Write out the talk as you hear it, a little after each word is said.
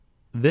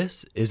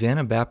This is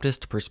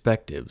Anabaptist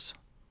Perspectives.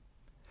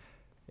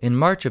 In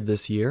March of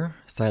this year,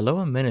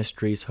 Siloam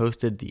Ministries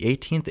hosted the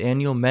 18th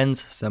Annual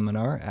Men's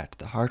Seminar at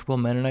the Hartwell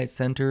Mennonite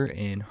Center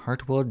in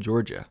Hartwell,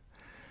 Georgia.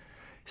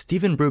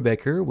 Stephen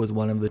Brubaker was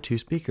one of the two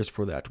speakers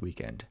for that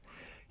weekend.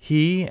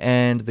 He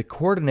and the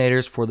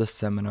coordinators for the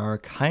seminar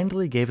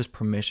kindly gave us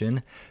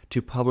permission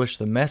to publish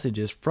the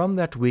messages from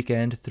that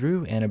weekend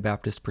through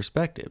Anabaptist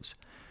Perspectives.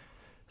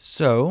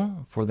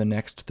 So, for the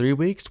next 3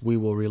 weeks, we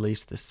will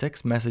release the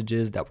 6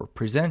 messages that were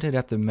presented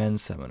at the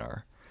men's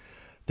seminar.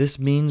 This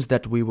means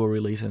that we will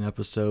release an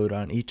episode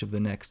on each of the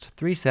next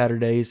 3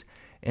 Saturdays,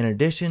 in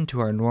addition to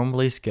our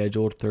normally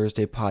scheduled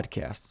Thursday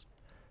podcasts.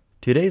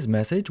 Today's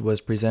message was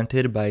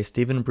presented by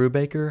Stephen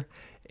Brubaker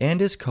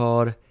and is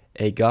called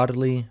A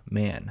Godly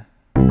Man.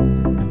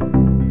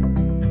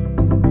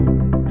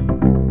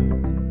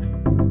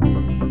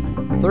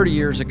 "30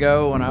 years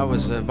ago, when I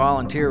was a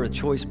volunteer with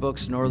Choice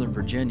Books Northern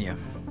Virginia,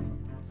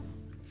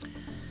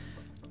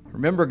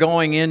 remember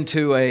going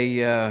into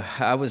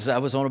I was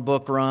on a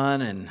book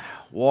run and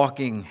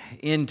walking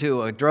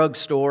into a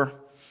drugstore,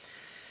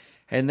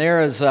 and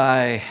there as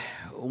I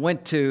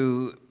went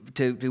to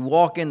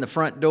walk in the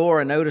front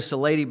door, I noticed a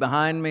lady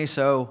behind me,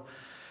 so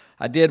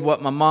I did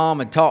what my mom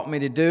had taught me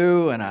to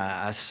do, and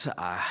I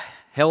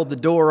held the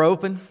door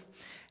open.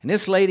 And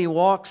this lady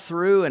walks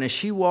through, and as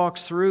she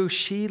walks through,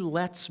 she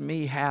lets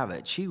me have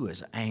it. She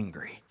was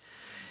angry.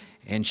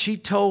 And she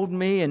told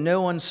me in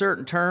no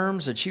uncertain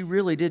terms that she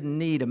really didn't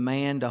need a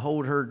man to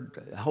hold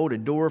a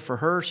door for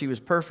her. She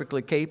was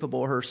perfectly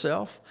capable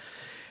herself.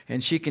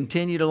 And she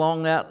continued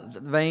along that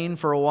vein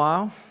for a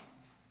while.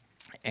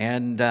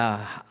 And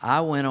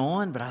I went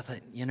on, but I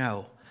thought,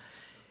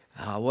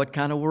 what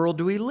kind of world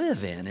do we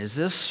live in?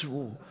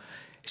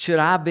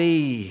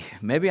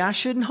 Maybe I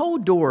shouldn't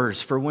hold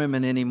doors for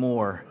women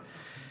anymore.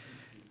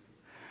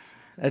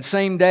 That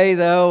same day,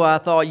 though, I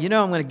thought, I'm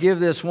going to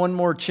give this one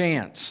more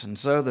chance. And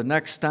so the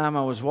next time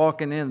I was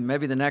walking in,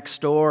 maybe the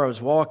next door, I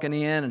was walking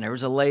in, and there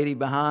was a lady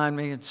behind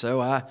me. And so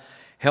I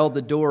held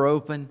the door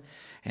open.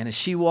 And as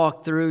she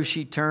walked through,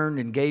 she turned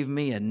and gave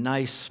me a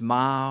nice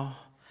smile.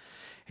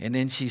 And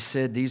then she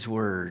said these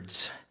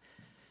words,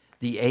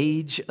 "The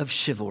age of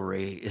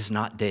chivalry is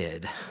not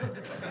dead."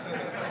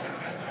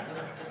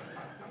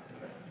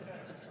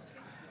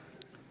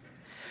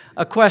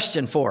 A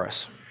question for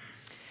us.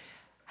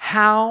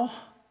 How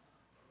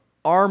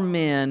are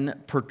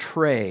men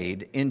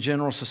portrayed in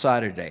general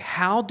society today?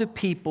 How do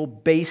people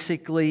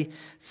basically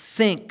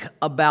think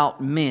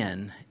about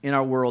men in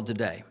our world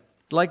today?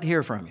 I'd like to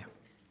hear from you.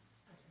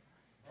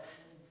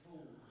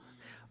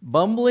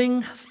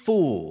 Bumbling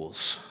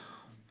fools.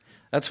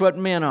 That's what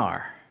men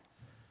are.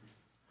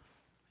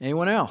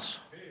 Anyone else?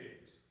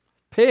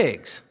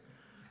 Pigs.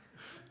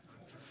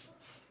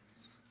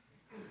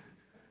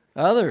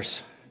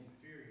 Others?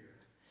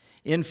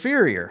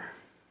 Inferior.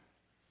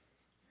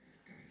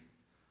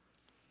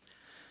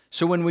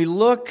 So when we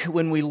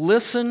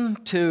listen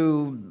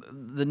to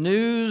the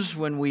news,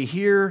 when we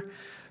hear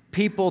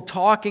people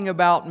talking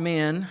about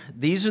men,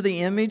 these are the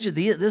image.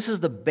 This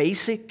is the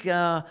basic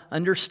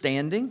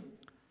understanding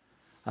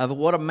of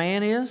what a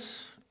man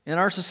is in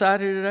our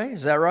society today.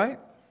 Is that right?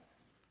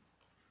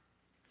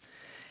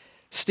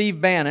 Steve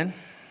Bannon,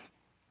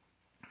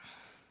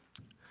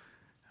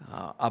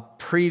 a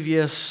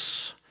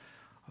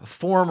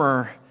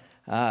former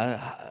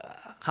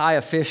high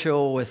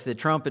official with the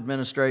Trump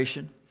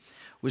administration,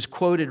 was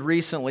quoted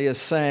recently as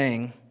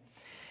saying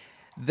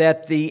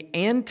that the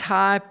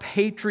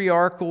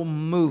anti-patriarchal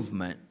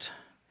movement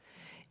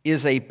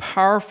is a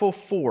powerful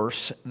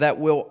force that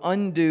will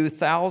undo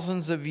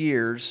thousands of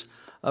years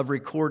of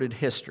recorded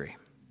history.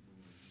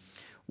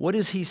 What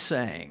is he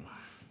saying?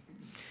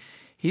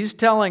 He's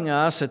telling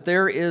us that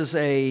there is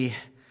the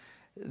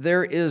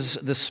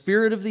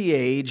spirit of the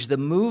age, the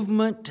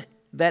movement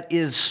that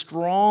is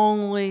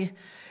strongly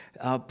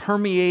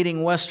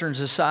permeating Western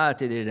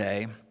society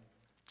today,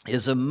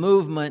 is a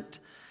movement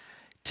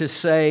to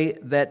say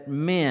that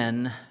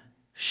men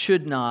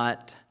should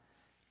not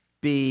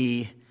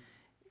be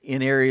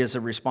in areas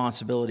of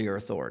responsibility or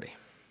authority.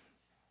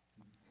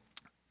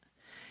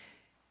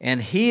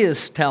 And he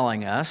is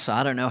telling us,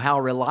 I don't know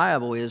how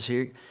reliable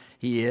he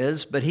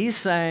is, but he's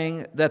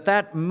saying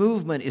that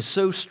movement is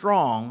so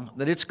strong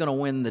that it's going to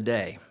win the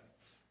day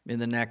in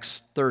the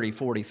next 30,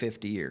 40,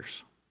 50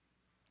 years.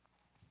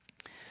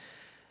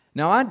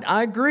 Now,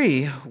 I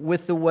agree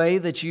with the way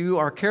that you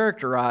are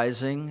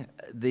characterizing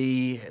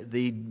the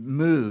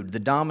mood, the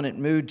dominant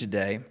mood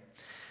today,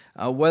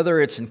 whether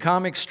it's in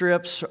comic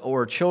strips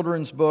or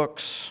children's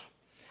books,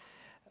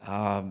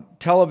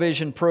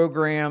 television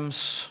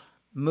programs,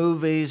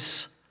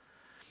 movies.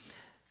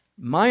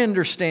 My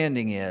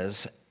understanding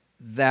is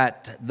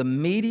that the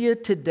media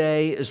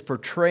today is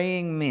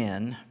portraying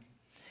men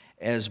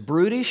as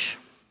brutish,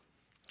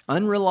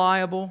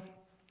 unreliable,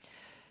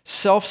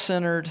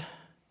 self-centered,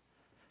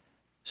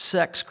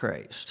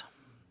 sex-crazed.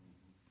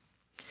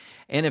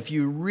 And if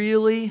you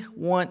really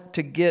want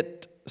to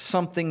get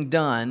something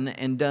done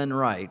and done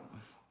right,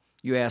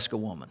 you ask a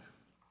woman.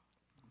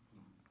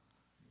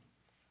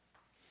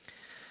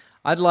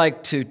 I'd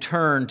like to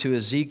turn to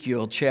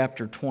Ezekiel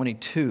chapter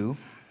 22.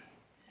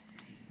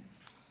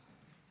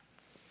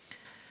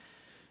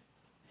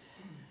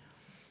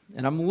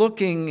 And I'm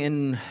looking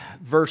in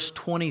verse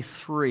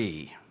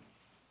 23.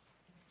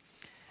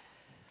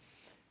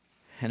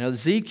 And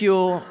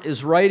Ezekiel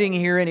is writing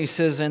here, and he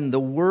says, "And the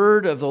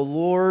word of the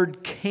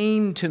Lord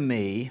came to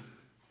me,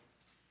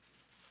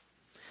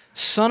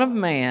 Son of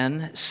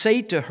man,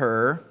 say to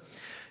her,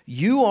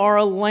 you are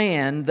a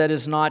land that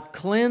is not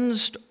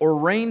cleansed or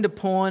rained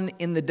upon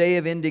in the day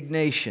of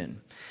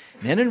indignation."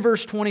 And then in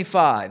verse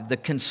 25, "The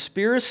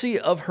conspiracy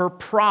of her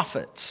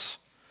prophets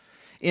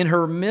in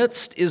her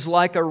midst is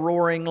like a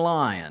roaring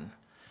lion."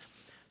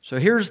 So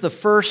here's the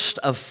first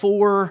of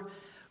four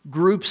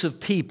groups of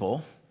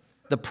people,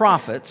 the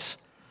prophets.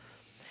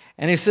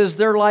 And he says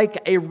they're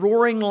like a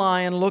roaring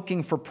lion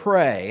looking for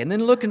prey. And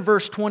then look in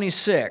verse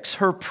 26.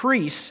 "Her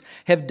priests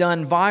have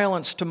done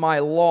violence to my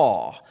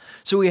law."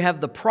 So we have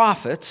the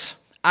prophets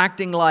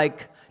acting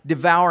like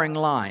devouring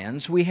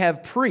lions. We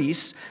have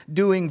priests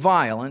doing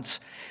violence.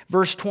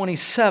 Verse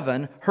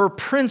 27, "Her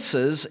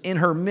princes in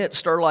her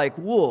midst are like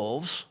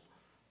wolves."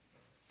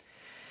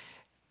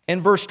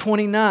 And verse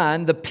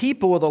 29, "The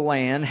people of the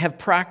land have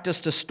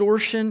practiced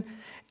extortion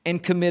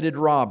and committed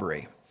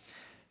robbery."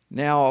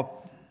 Now,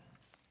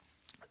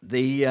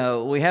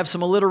 we have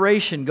some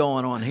alliteration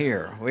going on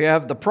here. We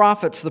have the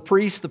prophets, the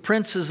priests, the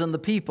princes, and the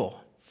people.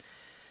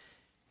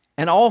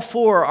 And all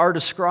four are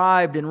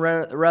described in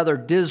rather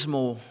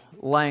dismal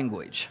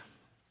language.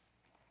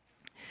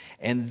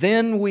 And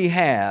then we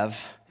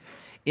have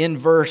in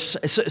verse,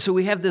 so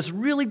we have this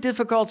really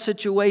difficult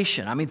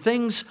situation. I mean,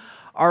 things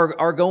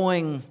are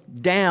going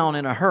down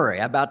in a hurry.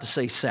 I'm about to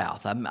say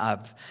south.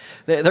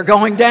 They're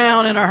going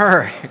down in a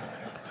hurry.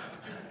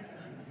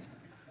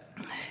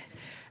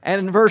 And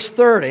in verse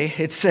 30,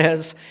 it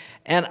says,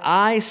 "And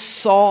I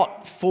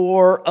sought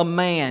for a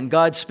man."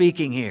 God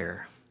speaking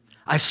here.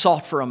 I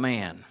sought for a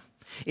man.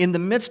 In the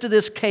midst of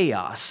this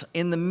chaos,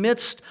 in the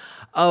midst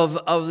of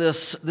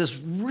this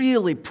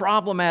really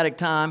problematic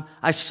time,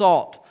 I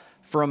sought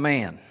for a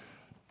man.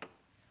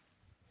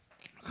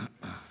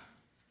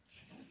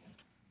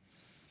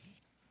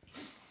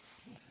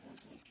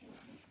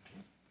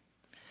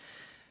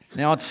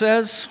 Now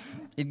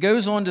it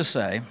goes on to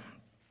say,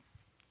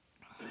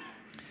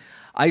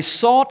 "I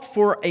sought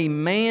for a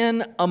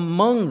man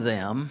among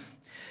them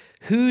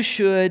who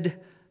should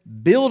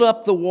build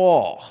up the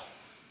wall."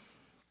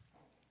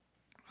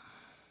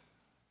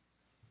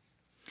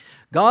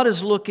 God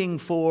is looking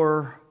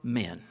for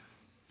men.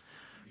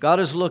 God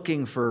is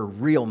looking for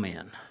real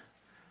men.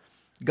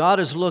 God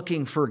is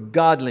looking for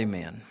godly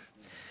men.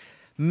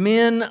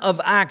 Men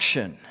of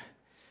action.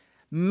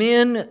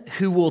 Men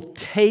who will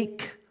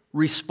take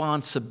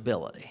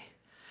responsibility.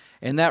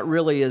 And that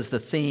really is the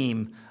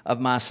theme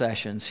of my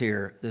sessions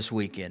here this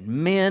weekend.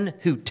 Men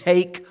who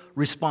take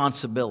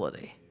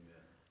responsibility.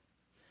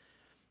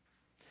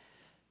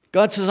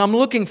 God says, I'm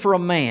looking for a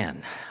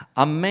man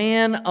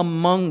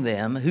among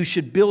them who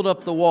should build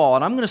up the wall.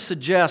 And I'm going to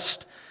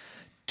suggest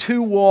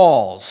two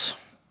walls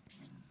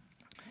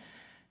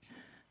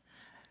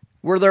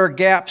where there are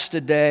gaps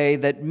today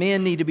that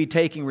men need to be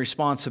taking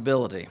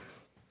responsibility.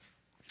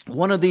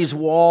 One of these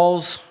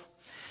walls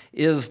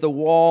is the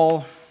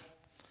wall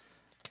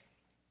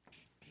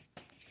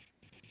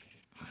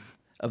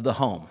of the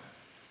home,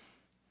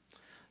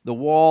 the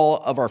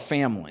wall of our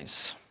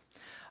families.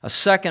 A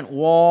second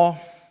wall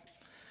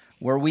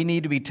where we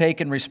need to be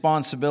taking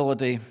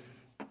responsibility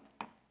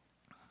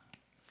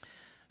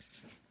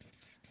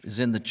is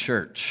in the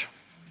church.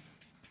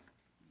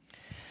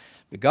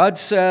 But God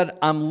said,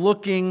 I'm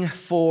looking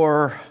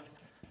for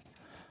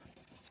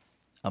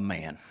a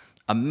man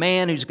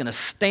who's going to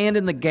stand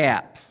in the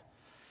gap.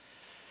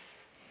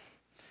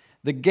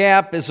 The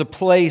gap is a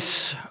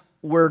place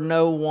where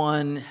no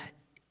one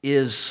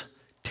is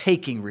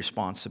taking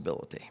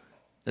responsibility.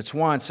 That's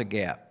why it's a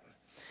gap.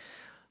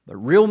 But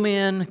real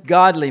men,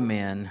 godly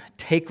men,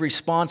 take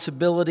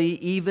responsibility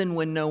even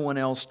when no one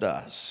else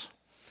does.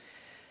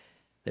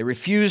 They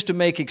refuse to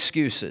make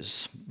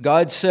excuses.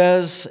 God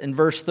says in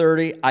verse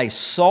 30, I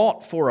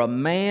sought for a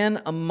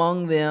man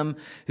among them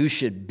who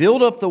should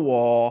build up the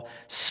wall,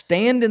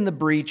 stand in the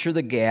breach or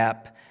the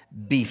gap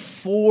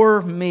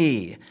before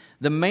me.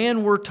 The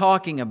man we're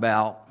talking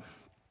about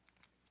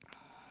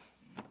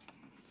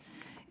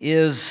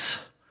is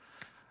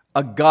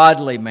a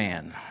godly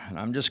man. And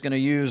I'm just going to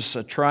use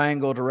a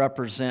triangle to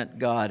represent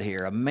God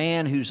here. A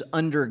man who's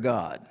under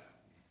God,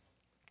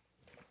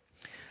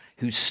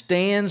 who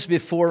stands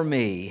before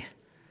me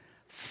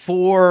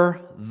for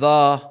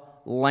the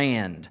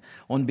land.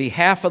 On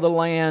behalf of the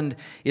land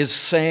is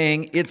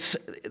saying this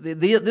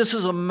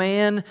is a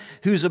man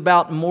who's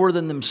about more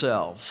than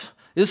themselves.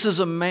 This is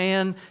a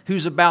man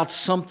who's about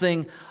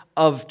something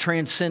of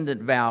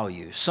transcendent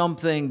value,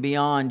 something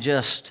beyond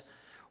just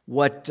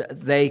what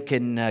they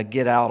can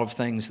get out of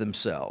things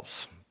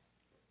themselves.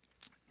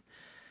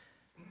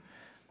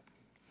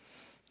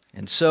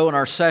 And so in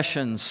our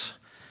sessions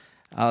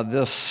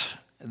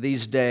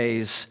these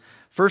days,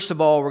 first of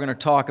all, we're going to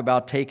talk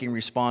about taking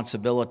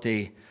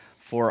responsibility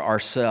for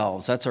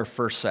ourselves. That's our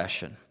first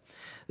session.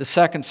 The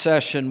second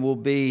session will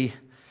be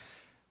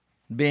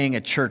being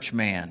a church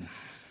man,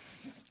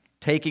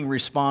 taking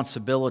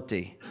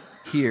responsibility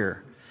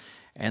here.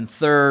 And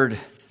third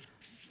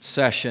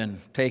session,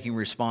 taking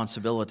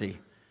responsibility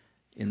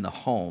in the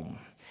home.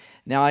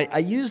 Now, I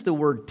use the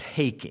word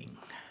taking.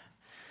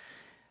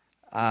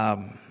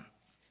 I'm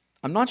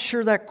not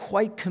sure that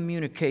quite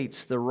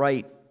communicates the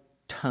right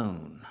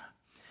tone.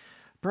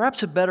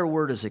 Perhaps a better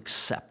word is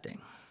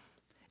accepting.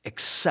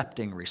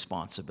 Accepting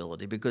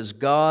responsibility, because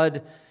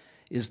God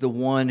is the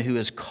one who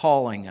is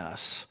calling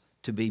us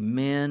to be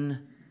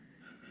men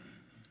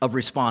of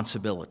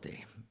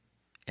responsibility.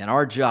 And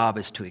our job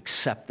is to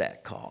accept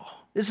that call.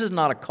 This is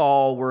not a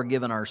call we're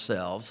giving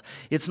ourselves.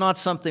 It's not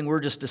something we're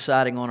just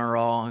deciding on our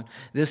own.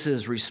 This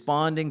is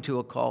responding to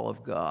a call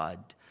of God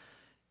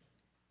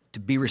to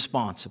be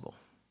responsible.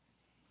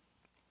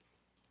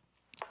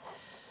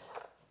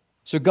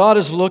 So God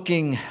is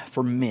looking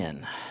for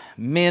men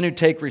who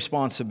take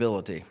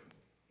responsibility.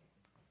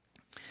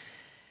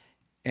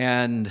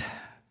 And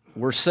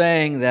we're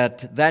saying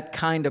that that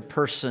kind of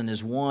person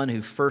is one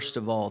who first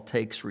of all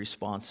takes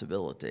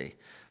responsibility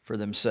for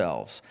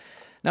themselves.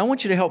 Now I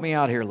want you to help me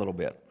out here a little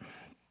bit.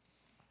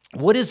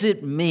 What does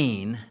it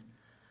mean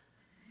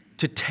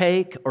to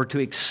take or to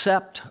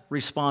accept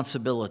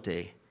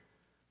responsibility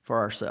for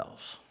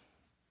ourselves?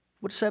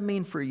 What does that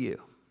mean for you?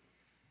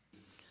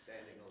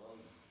 Standing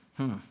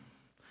alone.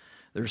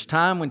 There's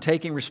time when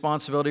taking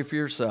responsibility for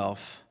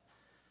yourself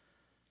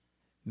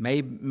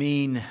may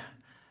mean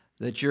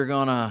that you're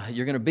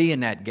gonna be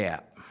in that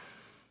gap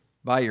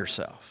by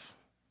yourself.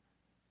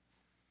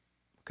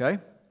 Okay?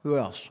 Who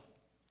else?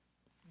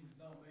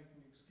 Stop making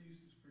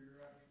excuses for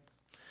your actions.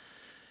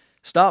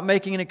 Stop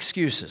making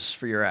excuses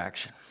for your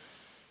action.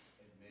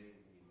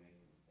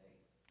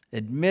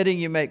 Admitting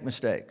you make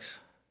mistakes.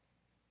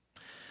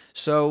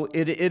 So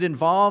it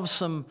involves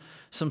some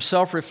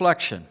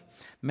self-reflection.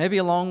 Maybe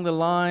along the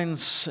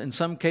lines, in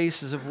some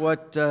cases, of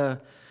what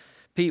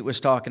Pete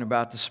was talking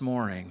about this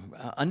morning.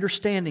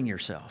 Understanding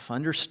yourself,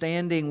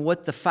 understanding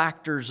what the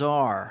factors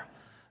are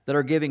that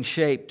are giving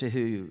shape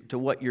to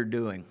what you're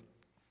doing.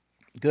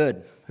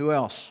 Good. Who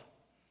else?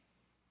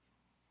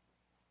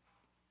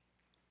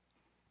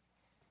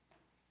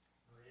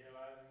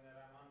 Realizing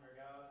that I'm under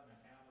God and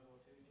accountable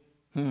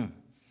to Him.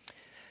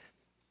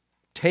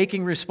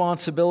 Taking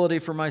responsibility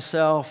for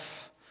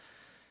myself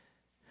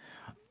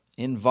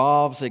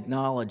involves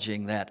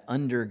acknowledging that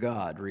under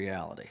God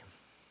reality.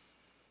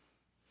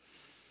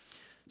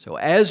 So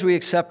as we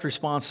accept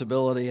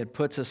responsibility, it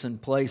puts us in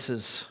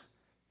places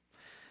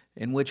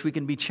in which we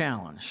can be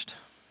challenged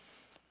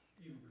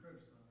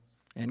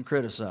and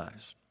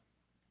criticized.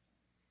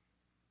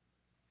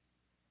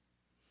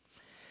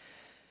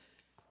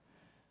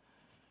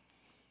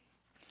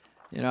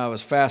 You know, I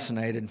was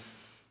fascinated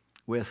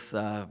with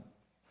the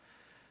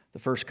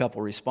first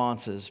couple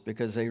responses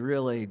because they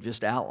really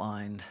just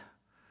outlined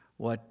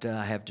what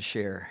I have to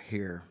share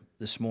here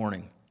this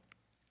morning.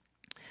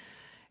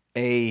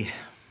 A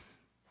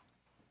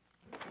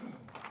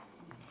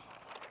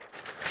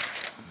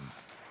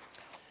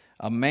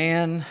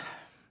man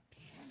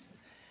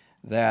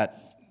that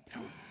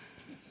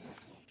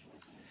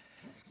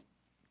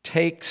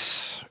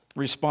takes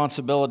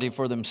responsibility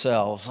for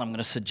themselves, I'm going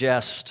to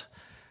suggest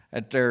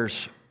that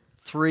there's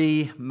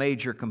three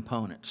major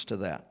components to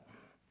that.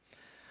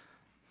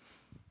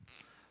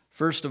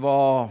 First of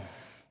all,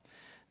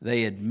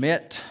 they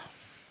admit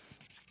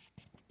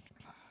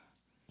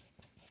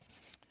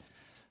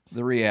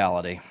the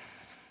reality.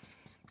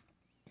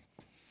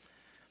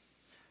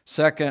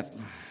 Second,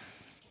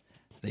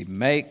 they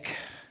make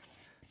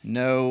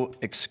no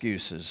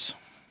excuses.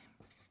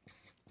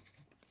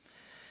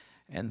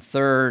 And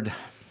third,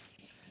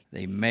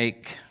 they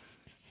make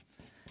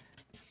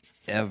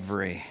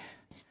every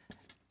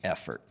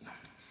effort.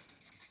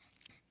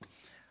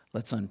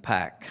 Let's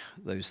unpack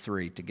those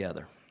three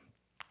together.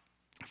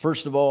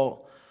 First of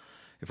all,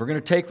 if we're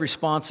going to take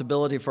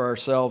responsibility for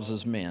ourselves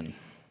as men,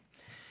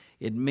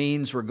 it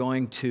means we're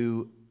going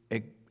to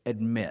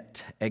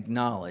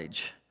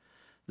acknowledge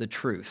the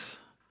truth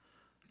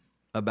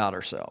about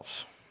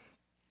ourselves.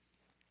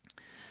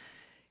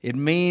 It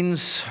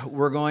means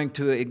we're going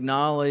to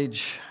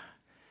acknowledge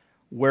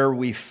where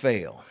we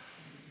fail.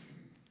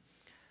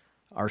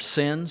 Our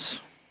sins,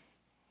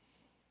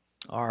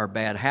 our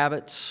bad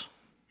habits,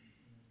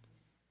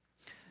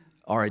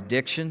 our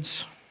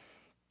addictions.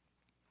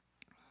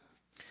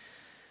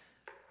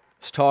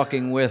 I was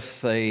talking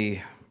with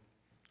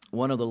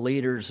one of the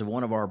leaders of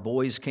one of our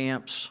boys'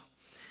 camps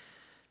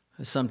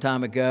some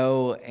time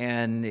ago,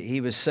 and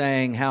he was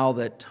saying how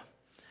that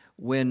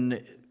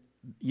when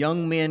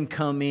young men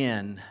come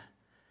in,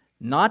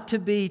 not to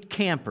be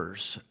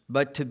campers,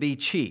 but to be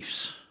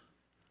chiefs,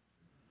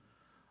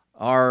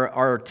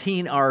 our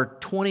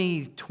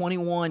 20,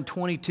 21,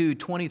 22,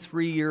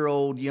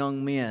 23-year-old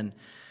young men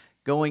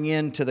going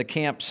into the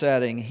camp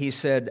setting, he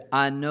said,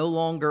 I no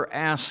longer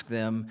ask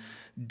them,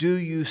 do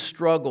you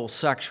struggle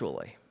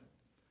sexually?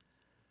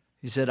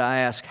 He said, I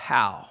ask,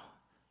 how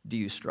do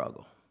you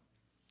struggle?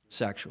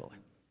 sexually.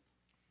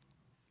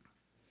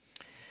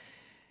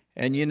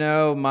 And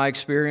my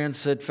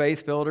experience at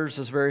Faith Builders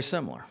is very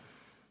similar.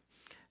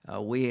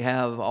 We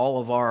have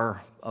all of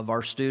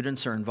our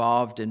students are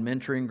involved in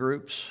mentoring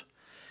groups,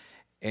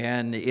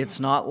 and it's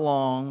not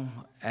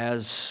long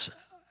as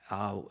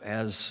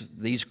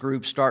these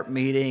groups start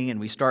meeting and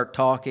we start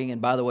talking.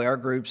 And by the way, our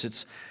groups,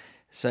 it's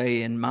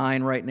say in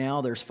mine right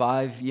now, there's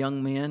 5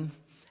 young men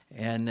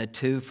and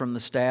 2 from the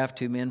staff,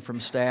 2 men from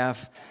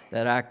staff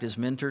that act as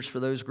mentors for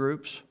those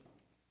groups.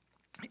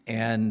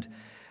 And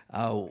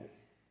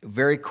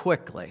very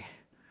quickly,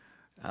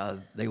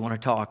 they want to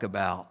talk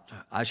about,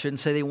 I shouldn't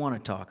say they want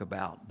to talk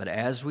about, but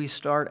as we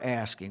start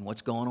asking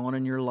what's going on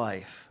in your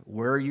life,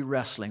 where are you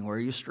wrestling, where are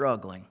you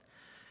struggling,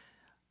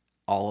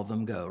 all of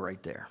them go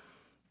right there.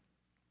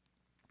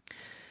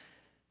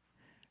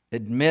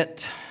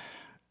 Admit,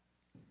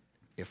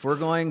 if we're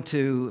going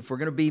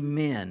to be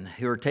men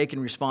who are taking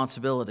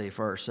responsibility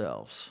for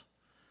ourselves,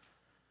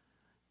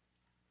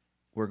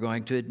 we're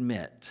going to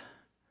admit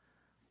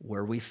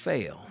where we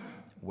fail,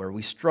 where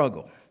we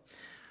struggle.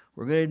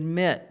 We're going to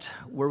admit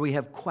where we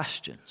have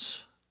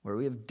questions, where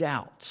we have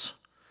doubts,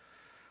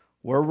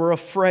 where we're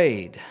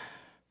afraid,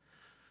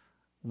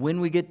 when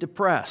we get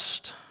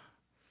depressed.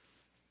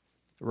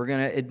 We're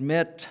going to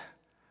admit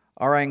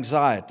our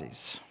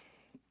anxieties.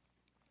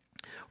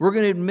 We're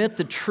going to admit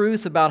the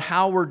truth about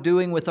how we're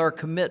doing with our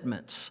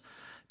commitments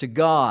to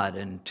God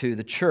and to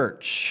the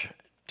church,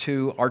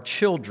 to our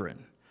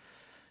children,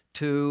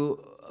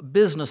 to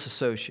business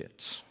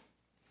associates,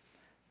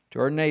 to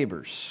our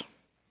neighbors,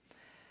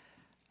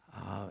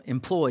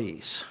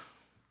 employees,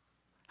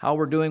 how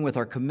we're doing with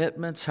our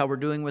commitments, how we're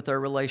doing with our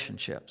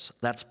relationships.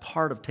 That's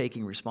part of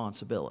taking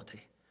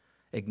responsibility,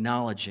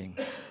 acknowledging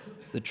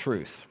the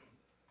truth.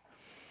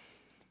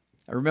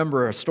 I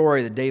remember a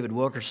story that David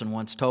Wilkerson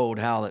once told,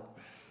 how that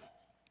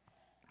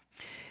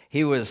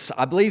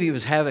I believe he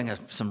was having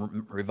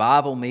some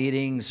revival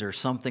meetings or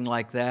something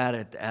like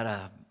that at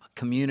a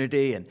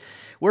community, and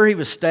where he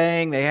was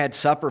staying, they had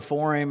supper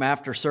for him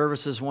after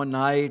services one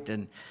night,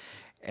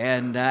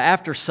 and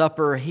after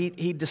supper,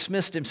 he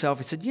dismissed himself.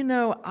 He said,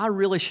 I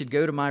really should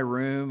go to my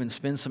room and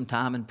spend some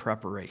time in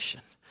preparation.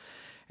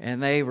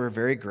 And they were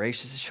very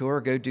gracious.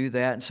 Sure, go do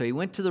that. And so he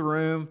went to the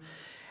room,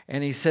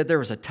 and he said there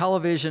was a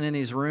television in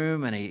his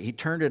room, and he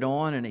turned it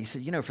on, and he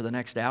said, for the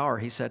next hour,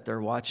 he sat there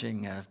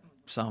watching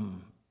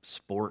some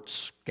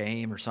sports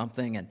game or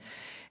something,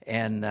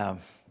 and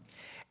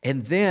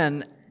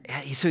then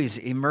so he's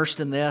immersed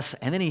in this,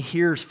 and then he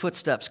hears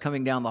footsteps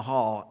coming down the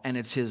hall, and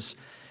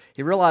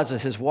he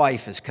realizes his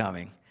wife is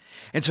coming.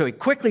 And so he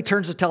quickly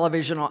turns the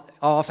television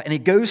off, and he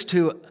goes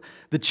to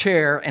the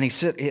chair, and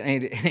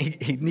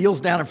he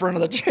kneels down in front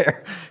of the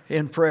chair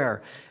in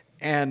prayer.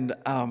 And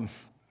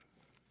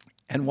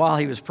while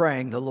he was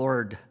praying, the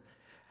Lord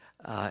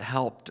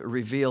helped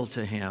reveal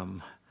to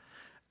him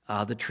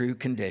the true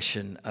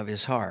condition of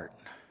his heart.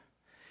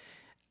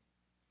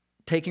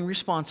 Taking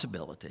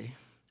responsibility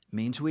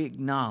means we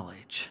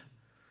acknowledge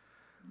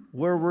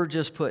where we're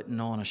just putting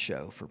on a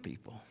show for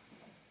people.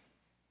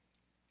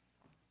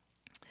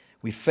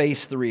 We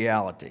face the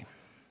reality.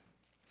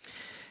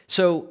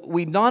 So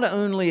we not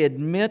only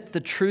admit the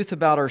truth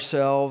about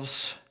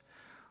ourselves,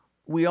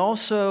 we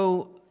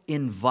also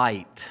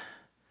invite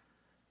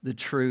the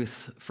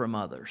truth from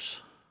others.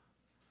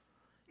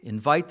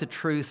 Invite the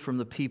truth from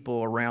the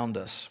people around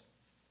us.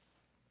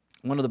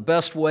 One of the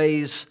best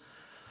ways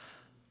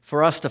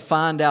for us to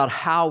find out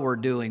how we're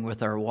doing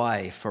with our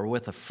wife or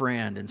with a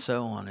friend and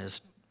so on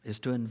is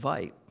to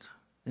invite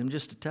them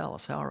just to tell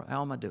us, how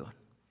am I doing?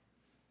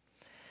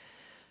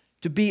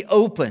 To be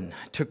open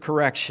to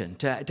correction,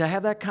 to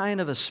have that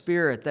kind of a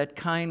spirit, that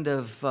kind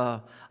of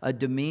a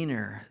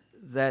demeanor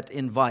that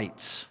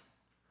invites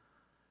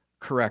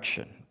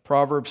correction.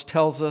 Proverbs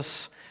tells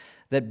us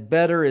that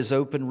better is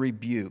open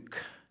rebuke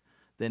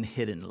than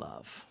hidden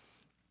love.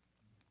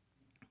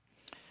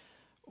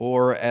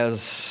 Or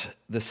as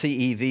the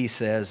CEV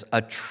says,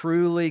 a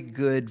truly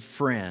good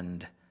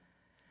friend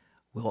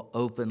will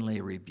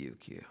openly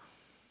rebuke you.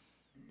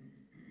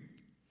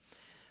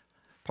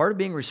 Part of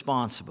being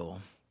responsible,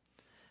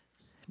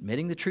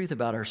 admitting the truth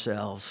about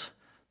ourselves,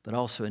 but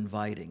also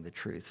inviting the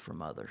truth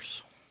from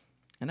others.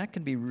 And that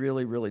can be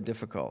really, really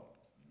difficult.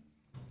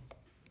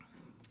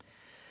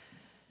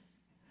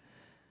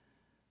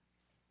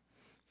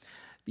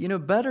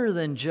 Better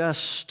than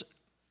just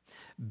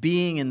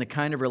being in the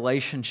kind of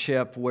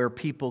relationship where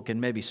people can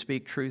maybe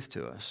speak truth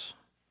to us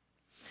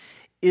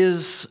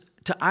is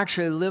to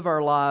actually live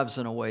our lives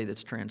in a way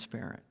that's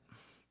transparent,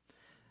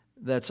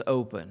 that's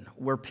open,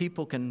 where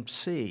people can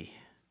see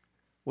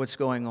what's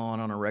going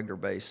on a regular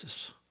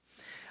basis.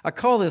 I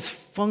call this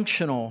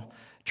functional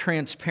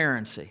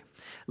transparency.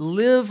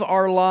 Live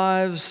our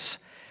lives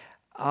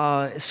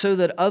so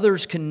that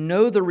others can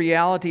know the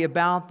reality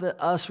about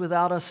us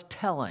without us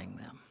telling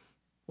them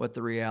what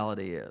the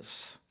reality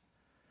is.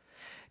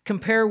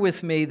 Compare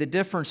with me the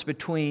difference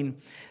between,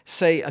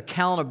 say,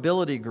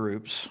 accountability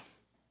groups,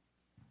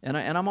 and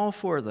I'm all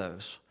for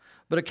those,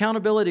 but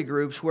accountability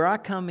groups where I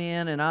come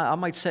in and I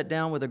might sit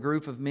down with a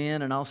group of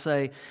men and I'll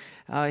say,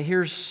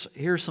 Here's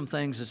some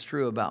things that's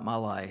true about my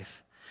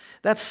life.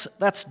 That's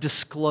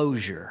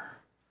disclosure.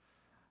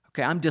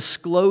 Okay, I'm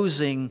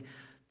disclosing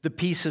the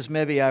pieces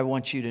maybe I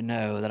want you to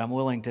know that I'm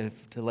willing to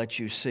let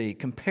you see.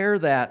 Compare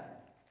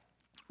that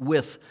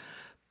with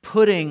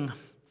putting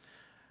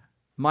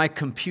my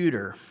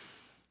computer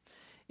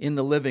in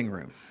the living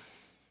room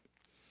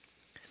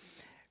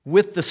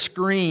with the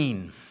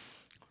screen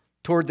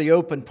toward the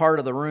open part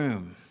of the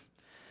room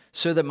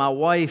so that my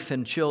wife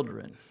and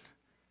children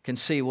can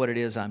see what it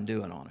is I'm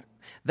doing on it.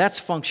 That's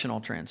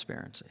functional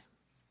transparency.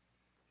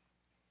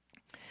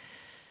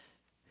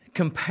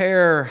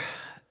 Compare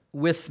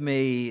with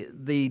me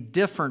the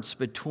difference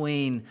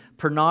between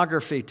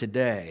pornography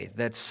today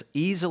that's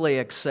easily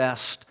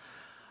accessed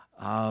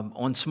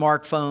on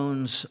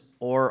smartphones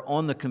or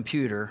on the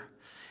computer,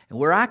 and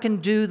where I can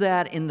do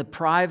that in the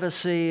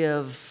privacy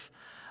of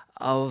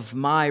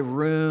my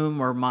room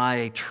or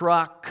my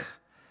truck.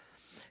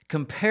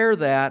 Compare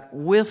that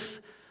with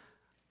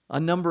a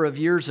number of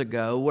years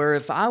ago where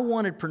if I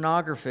wanted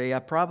pornography, I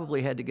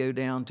probably had to go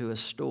down to a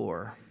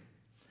store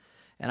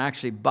and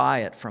actually buy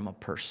it from a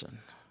person.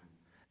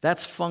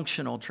 That's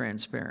functional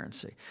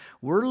transparency.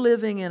 We're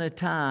living in a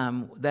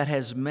time that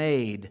has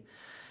made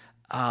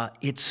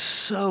it's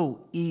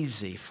so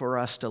easy for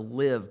us to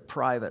live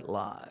private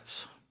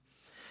lives.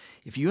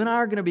 If you and I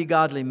are going to be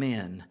godly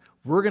men,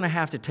 we're going to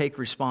have to take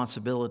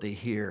responsibility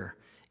here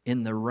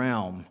in the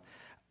realm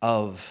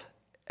of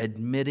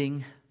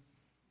admitting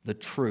the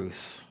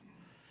truth,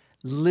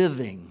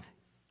 living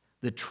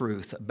the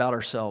truth about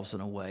ourselves in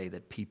a way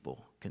that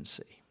people can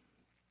see.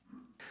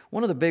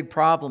 One of the big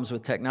problems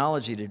with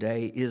technology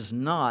today is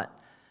not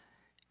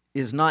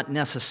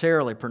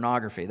necessarily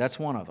pornography. That's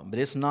one of them, but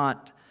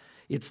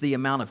it's the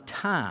amount of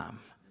time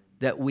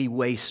that we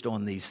waste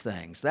on these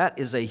things. That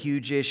is a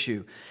huge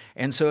issue.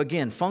 And so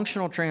again,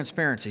 functional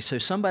transparency. So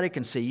somebody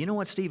can see, you know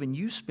what, Stephen,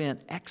 you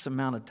spent X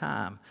amount of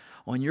time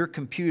on your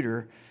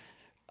computer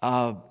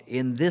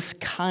in this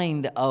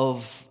kind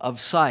of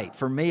site.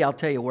 For me, I'll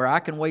tell you, where I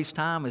can waste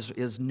time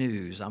is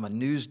news. I'm a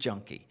news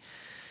junkie.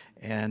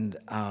 And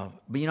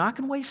but I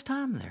can waste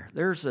time there.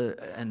 There's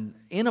an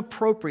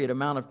inappropriate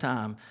amount of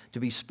time to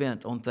be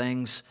spent on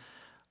things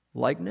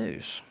like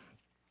news.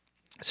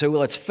 So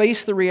let's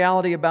face the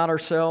reality about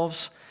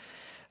ourselves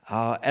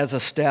as a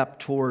step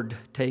toward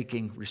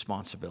taking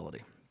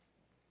responsibility.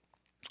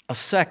 A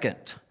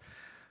second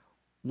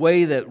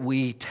way that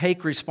we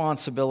take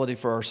responsibility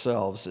for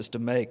ourselves is to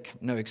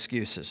make no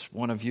excuses.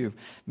 One of you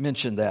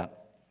mentioned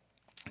that.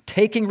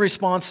 Taking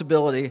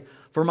responsibility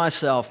for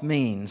myself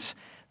means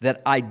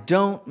that I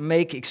don't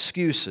make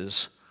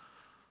excuses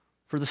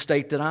for the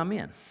state that I'm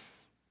in,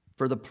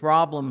 for the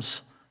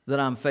problems that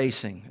I'm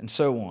facing, and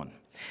so on.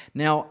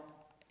 Now,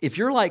 if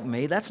you're like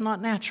me, that's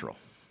not natural.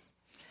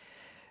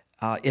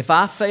 If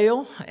I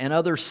fail and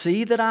others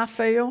see that I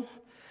fail,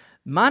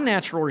 my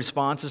natural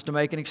response is to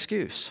make an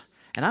excuse.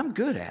 And I'm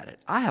good at it.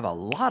 I have a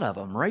lot of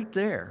them right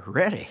there,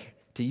 ready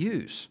to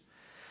use.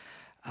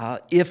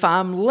 If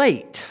I'm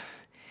late,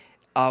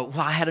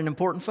 I had an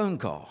important phone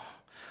call,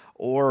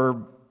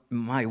 or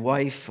my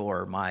wife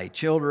or my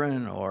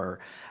children, or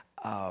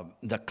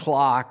the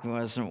clock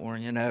wasn't,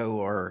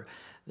 or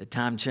the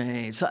time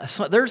changed.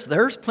 So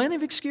there's plenty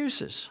of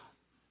excuses.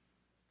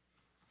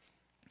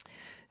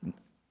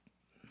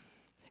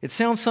 It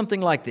sounds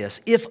something like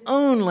this. If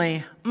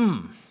only,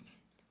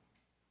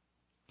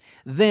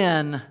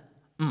 then,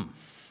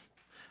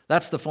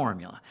 That's the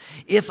formula.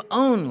 If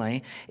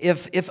only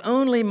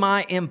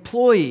my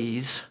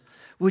employees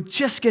would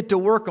just get to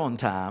work on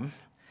time,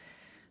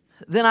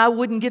 then I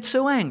wouldn't get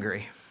so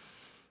angry.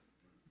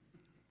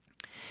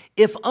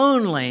 If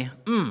only,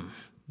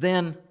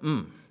 then.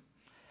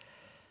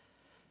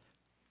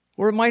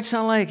 Or it might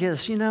sound like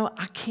this,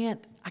 I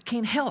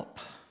can't help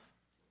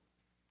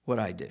what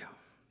I do.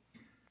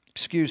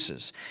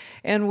 Excuses.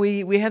 And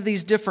we have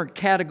these different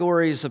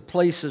categories of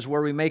places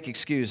where we make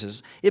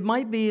excuses. It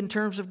might be in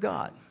terms of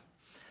God.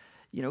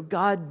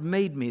 God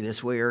made me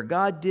this way, or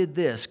God did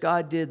this,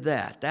 God did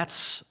that.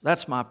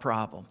 That's my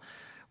problem.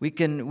 We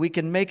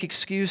can make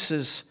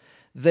excuses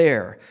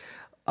there.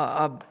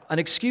 An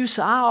excuse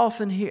I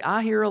often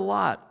hear a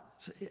lot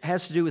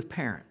has to do with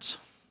parents.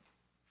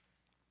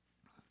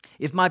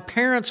 If my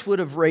parents would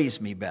have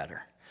raised me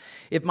better,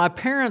 if my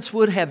parents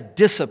would have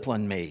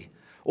disciplined me,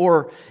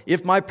 or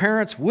if my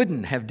parents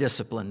wouldn't have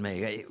disciplined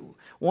me,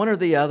 one or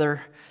the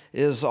other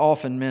is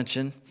often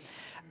mentioned.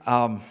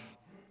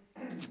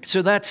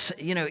 So that's,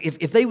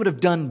 if they would have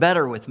done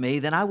better with me,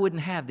 then I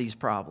wouldn't have these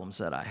problems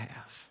that I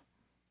have.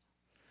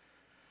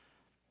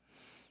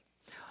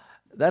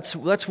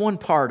 That's one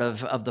part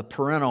of the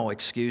parental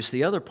excuse.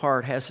 The other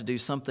part has to do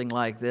something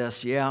like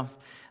this. Yeah,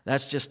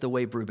 that's just the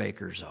way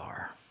Brubakers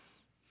are.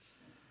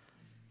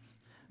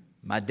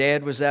 My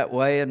dad was that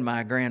way and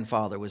my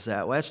grandfather was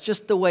that way. That's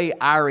just the way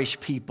Irish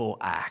people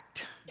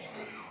act.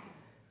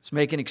 It's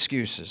making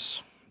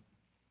excuses.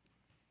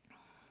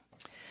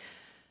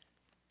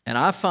 And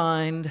I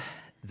find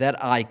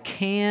that I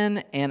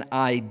can and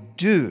I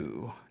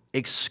do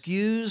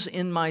excuse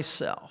in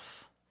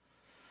myself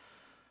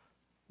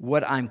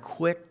what I'm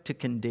quick to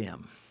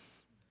condemn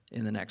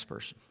in the next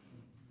person.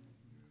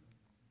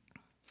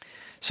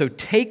 So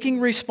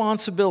taking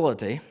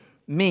responsibility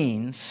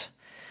means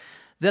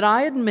that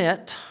I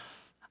admit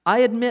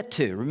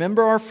to,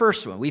 remember our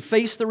first one, we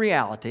face the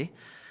reality,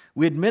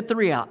 we admit the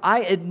reality.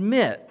 I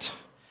admit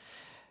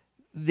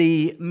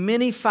the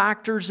many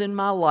factors in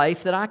my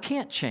life that I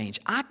can't change.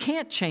 I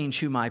can't change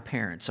who my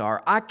parents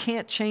are. I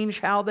can't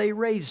change how they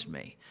raised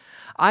me.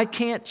 I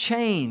can't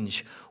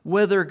change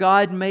whether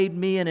God made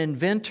me an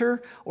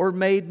inventor or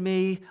made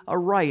me a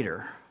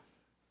writer.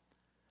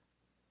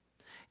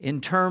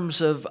 In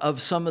terms of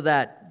some of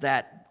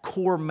that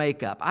core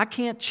makeup, I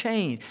can't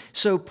change.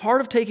 So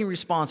part of taking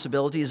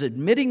responsibility is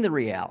admitting the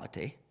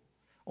reality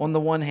on the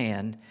one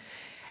hand,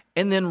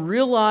 and then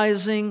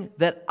realizing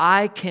that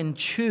I can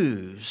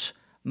choose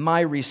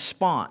my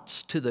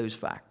response to those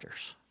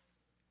factors.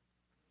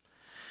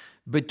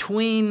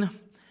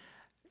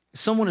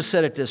 Someone has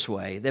said it this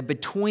way, that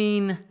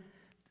between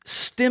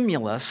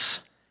stimulus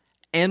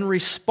and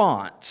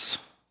response,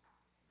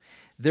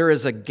 there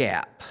is a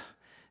gap.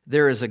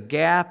 There is a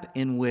gap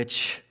in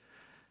which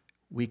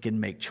we can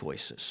make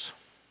choices.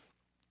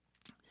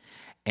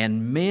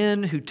 And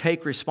men who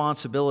take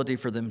responsibility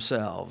for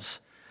themselves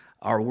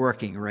are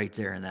working right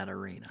there in that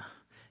arena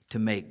to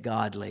make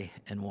godly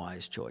and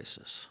wise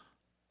choices.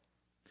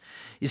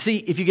 You see,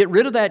 if you get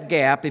rid of that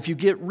gap, if you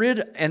get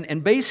rid,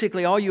 and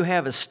basically all you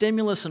have is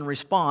stimulus and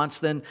response,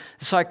 then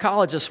the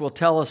psychologists will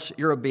tell us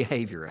you're a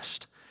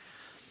behaviorist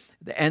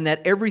and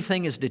that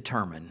everything is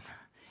determined.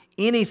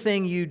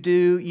 Anything you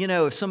do,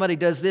 if somebody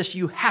does this,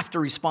 you have to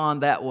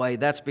respond that way.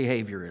 That's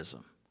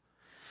behaviorism.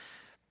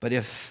 But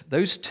if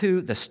those two,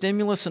 the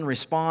stimulus and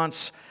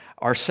response,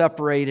 are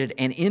separated,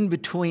 and in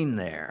between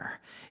there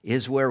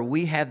is where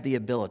we have the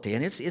ability,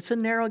 and it's a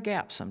narrow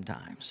gap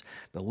sometimes,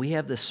 but we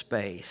have the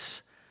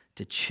space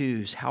to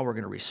choose how we're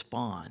going to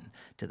respond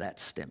to that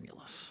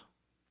stimulus.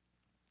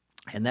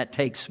 And that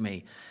takes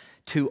me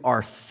to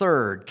our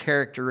third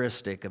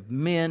characteristic of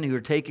men who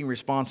are taking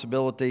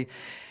responsibility.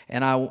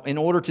 And in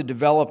order to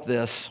develop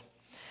this,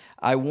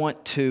 I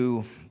want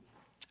to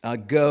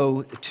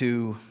go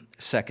to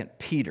 2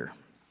 Peter.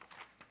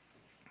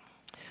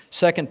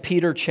 2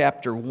 Peter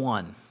chapter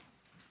 1.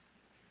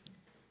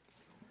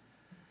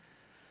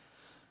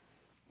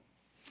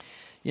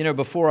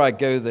 Before I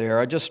go there,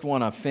 I just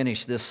want to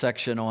finish this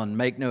section on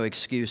make no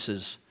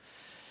excuses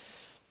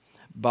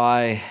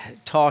by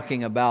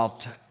talking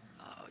about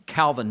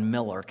Calvin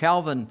Miller.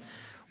 Calvin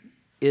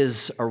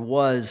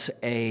was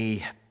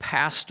a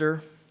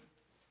pastor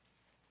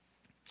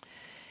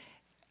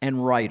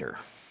and writer.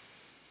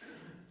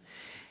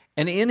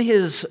 And in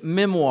his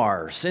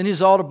memoirs, in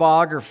his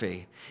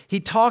autobiography, he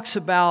talks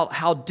about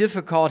how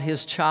difficult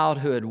his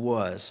childhood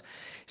was.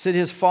 He said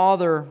his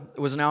father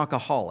was an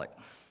alcoholic.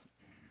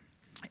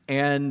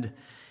 And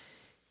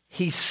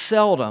he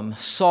seldom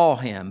saw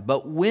him.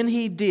 But when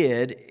he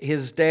did,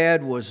 his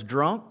dad was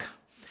drunk.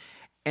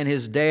 And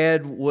his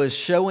dad was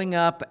showing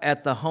up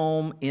at the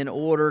home in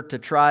order to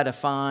try to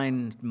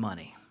find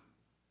money.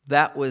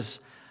 That was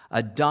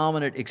a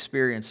dominant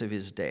experience of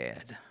his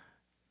dad.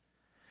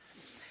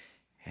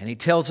 And he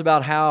tells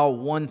about how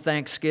one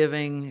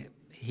Thanksgiving,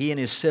 he and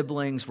his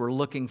siblings were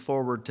looking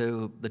forward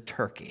to the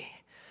turkey.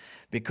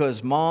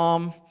 Because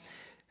mom,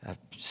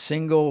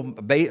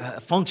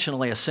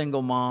 functionally a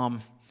single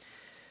mom,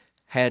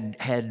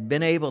 had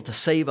been able to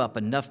save up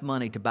enough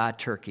money to buy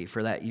turkey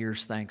for that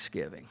year's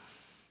Thanksgiving.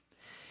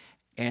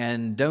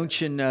 And don't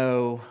you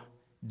know,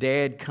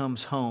 Dad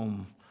comes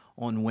home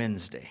on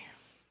Wednesday.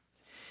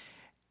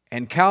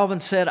 And Calvin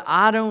said,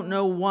 I don't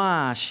know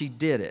why she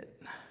did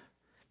it,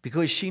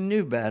 because she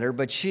knew better,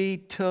 but she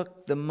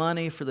took the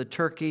money for the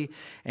turkey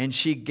and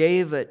she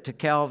gave it to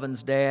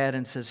Calvin's dad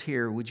and says,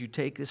 here, would you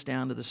take this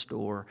down to the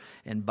store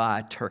and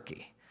buy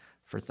turkey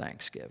for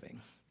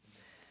Thanksgiving?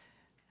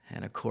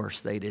 And of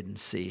course, they didn't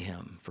see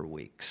him for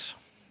weeks.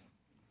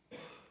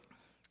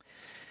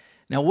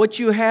 Now, what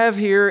you have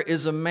here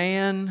is a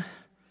man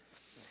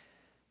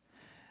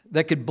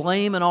that could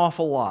blame an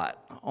awful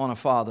lot on a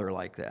father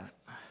like that.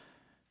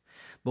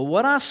 But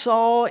what I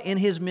saw in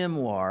his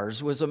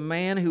memoirs was a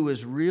man who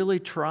was really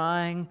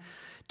trying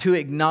to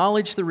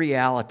acknowledge the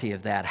reality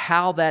of that,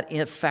 how that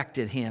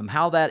affected him,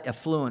 how that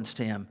influenced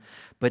him,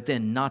 but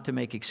then not to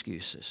make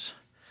excuses.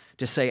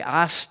 To say,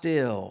 I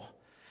still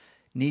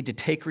need to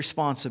take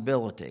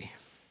responsibility.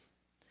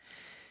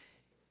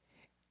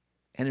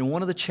 And in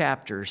one of the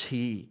chapters,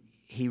 he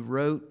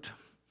wrote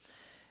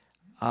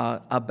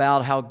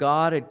about how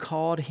God had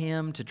called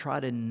him to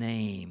try to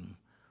name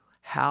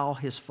how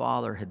his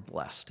father had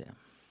blessed him.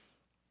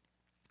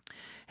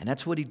 And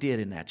that's what he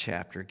did in that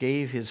chapter.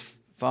 Gave his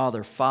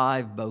father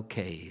 5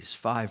 bouquets,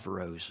 5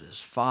 roses,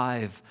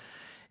 5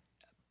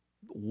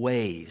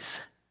 ways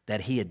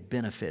that he had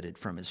benefited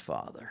from his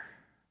father.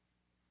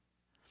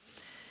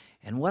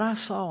 And what I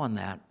saw in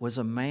that was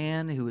a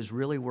man who was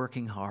really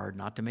working hard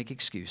not to make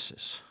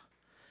excuses,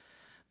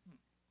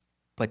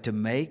 but to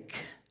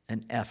make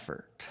an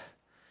effort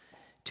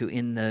to,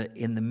 in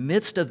the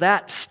midst of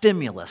that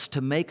stimulus,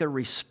 to make a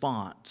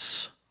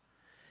response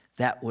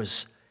that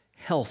was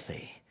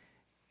healthy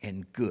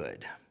and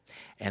good.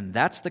 And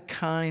that's the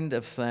kind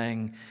of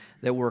thing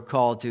that we're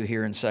called to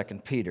here in 2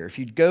 Peter. If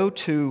you go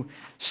to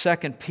 2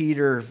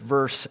 Peter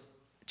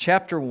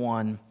chapter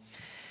 1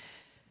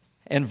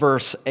 and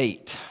verse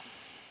 8,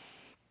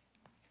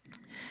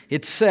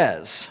 it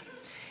says,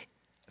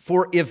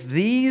 "For if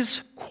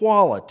these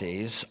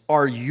qualities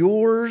are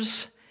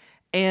yours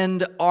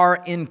and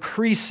are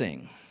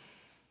increasing,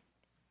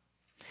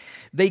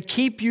 they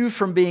keep you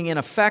from being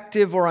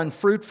ineffective or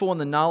unfruitful in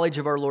the knowledge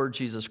of our Lord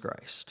Jesus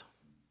Christ."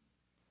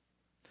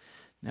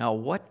 Now,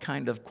 what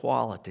kind of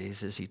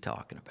qualities is he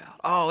talking about?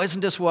 Oh, isn't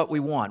this what we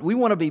want? We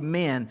want to be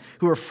men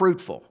who are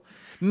fruitful,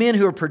 men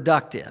who are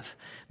productive,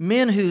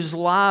 men whose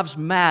lives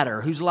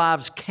matter, whose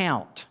lives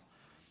count.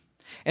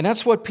 And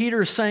that's what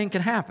Peter is saying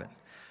can happen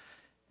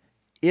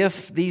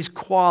if these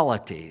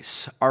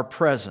qualities are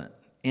present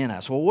in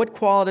us. Well, what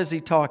qualities is he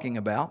talking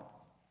about?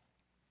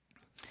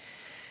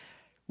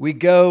 We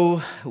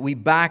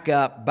back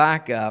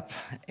up,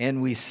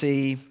 and we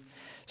see,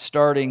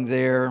 starting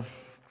there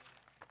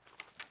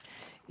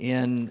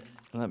in,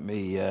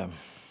 I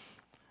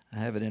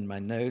have it in my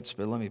notes,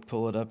 but let me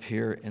pull it up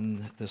here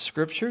in the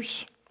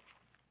scriptures.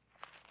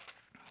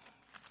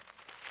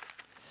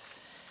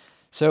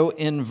 So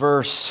in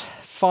verse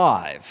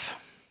 5,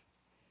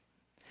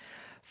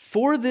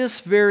 "For this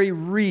very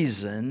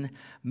reason,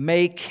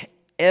 make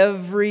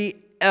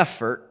every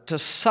effort to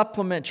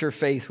supplement your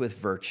faith with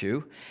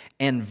virtue,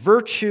 and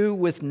virtue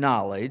with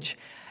knowledge,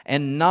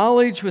 and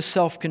knowledge with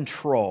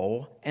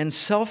self-control, and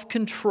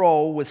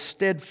self-control with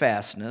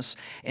steadfastness,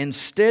 and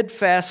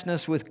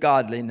steadfastness with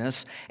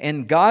godliness,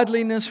 and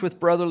godliness with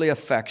brotherly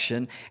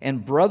affection,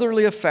 and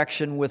brotherly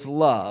affection with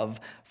love.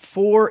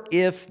 For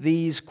if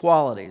these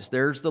qualities,"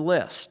 there's the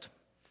list.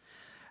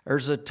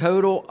 There's a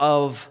total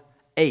of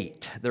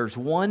 8. There's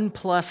 1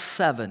 plus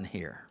 7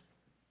 here.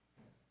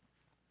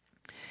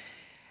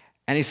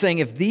 And he's saying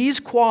if these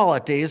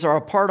qualities are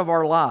a part of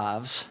our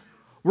lives,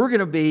 we're going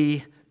to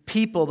be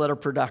people that are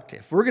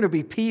productive. We're going to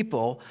be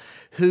people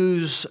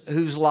whose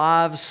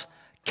lives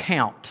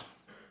count.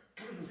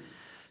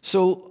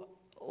 So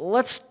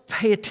let's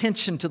pay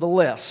attention to the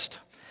list.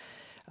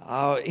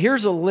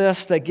 Here's a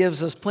list that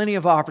gives us plenty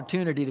of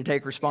opportunity to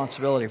take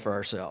responsibility for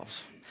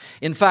ourselves.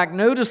 In fact,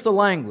 notice the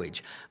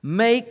language.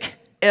 Make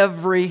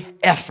every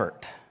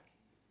effort.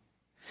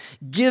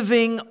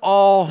 Giving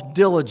all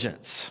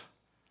diligence.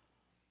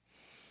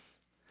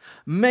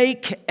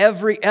 Make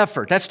every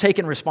effort. That's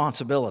taking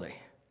responsibility.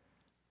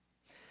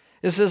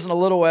 This isn't a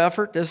little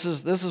effort. This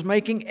is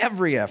making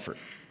every effort.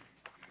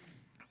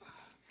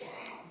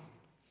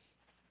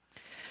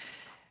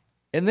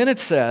 And then it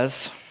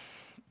says,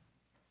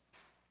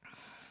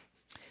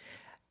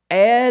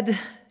 add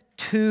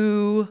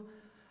to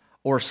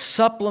or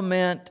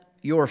supplement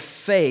your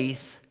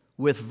faith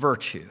with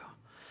virtue.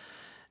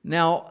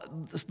 Now,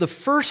 the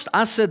first,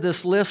 I said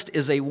this list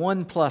is a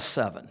 1 plus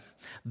 7.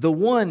 The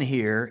 1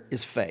 here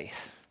is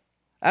faith.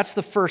 That's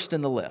the first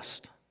in the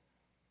list.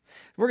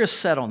 We're going to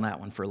set on that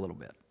one for a little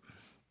bit.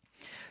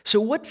 So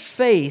what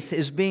faith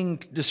is being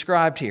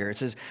described here? It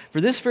says,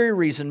 "For this very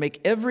reason, make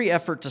every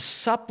effort to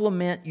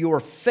supplement your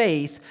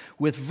faith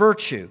with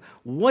virtue."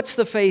 What's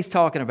the faith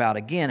talking about?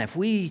 Again, if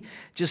we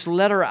just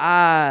let our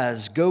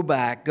eyes go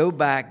back,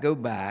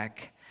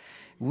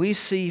 we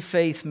see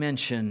faith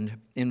mentioned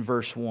in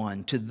verse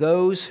 1. "To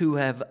those who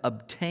have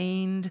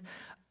obtained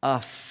a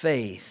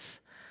faith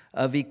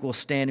of equal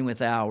standing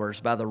with ours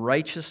by the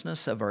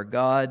righteousness of our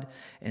God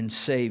and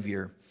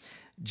Savior,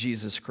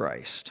 Jesus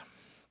Christ."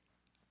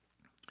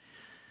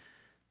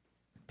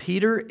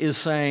 Peter is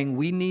saying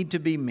we need to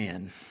be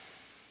men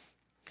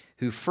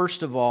who,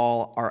 first of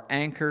all, are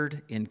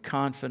anchored in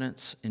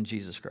confidence in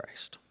Jesus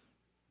Christ.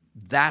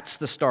 That's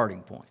the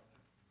starting point.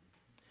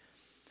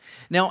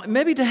 Now,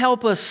 maybe to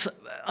help us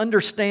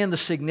understand the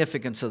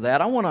significance of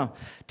that, I want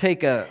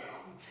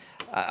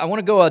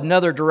to go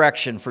another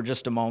direction for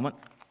just a moment.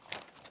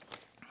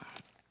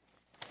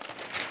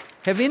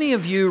 Have any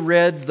of you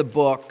read the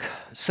book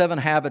 7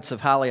 Habits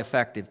of Highly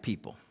Effective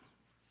People?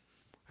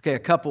 Okay, a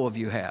couple of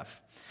you have.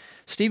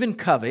 Stephen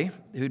Covey,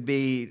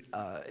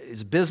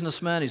 is a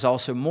businessman, he's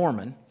also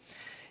Mormon,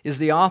 is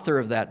the author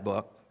of that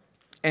book.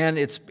 And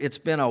it's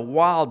been a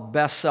wild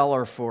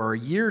bestseller for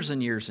years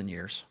and years and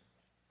years.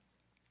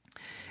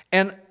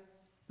 And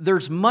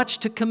there's much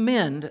to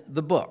commend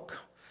the book.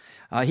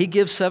 He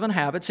gives 7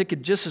 habits. It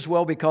could just as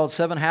well be called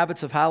 7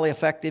 Habits of Highly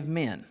Effective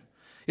Men.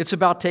 It's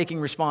about taking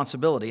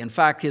responsibility. In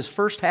fact, his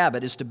first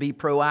habit is to be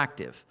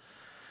proactive,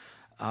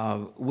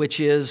 which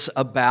is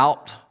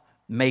about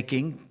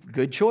making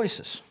good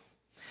choices.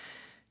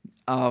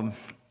 So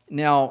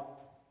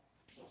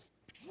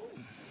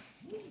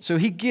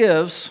he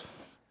gives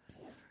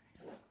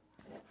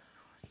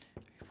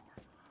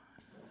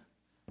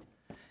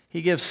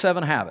He gives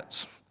 7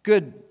 habits.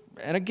 Good.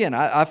 And again,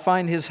 I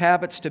find his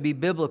habits to be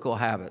biblical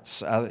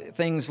habits.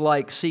 Things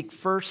like seek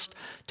first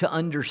to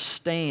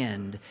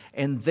understand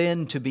and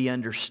then to be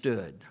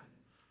understood.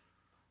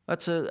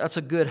 That's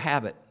a good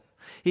habit.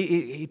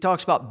 He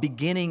talks about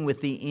beginning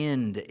with the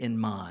end in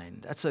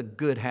mind. That's a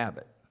good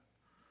habit.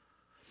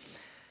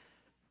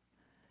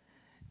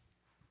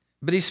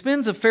 But he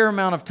spends a fair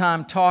amount of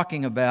time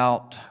talking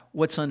about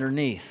what's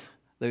underneath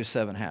those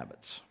 7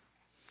 habits.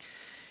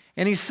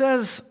 And he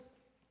says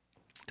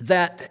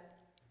that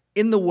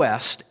in the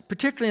West,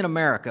 particularly in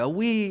America,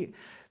 we,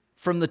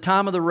 from the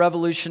time of the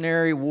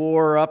Revolutionary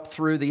War up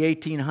through the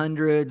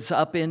 1800s,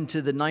 up into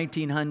the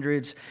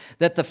 1900s,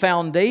 that the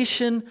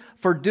foundation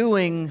for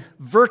living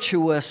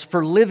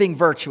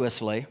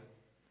virtuously,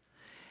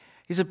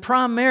 he said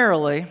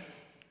primarily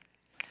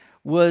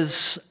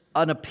was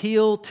an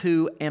appeal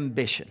to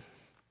ambition.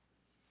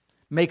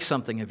 Make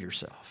something of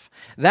yourself.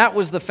 That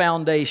was the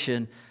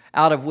foundation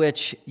out of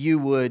which you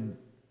would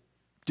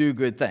do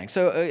good things.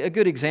 So a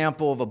good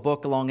example of a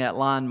book along that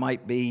line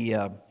might be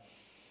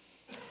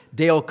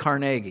Dale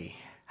Carnegie,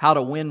 How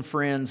to Win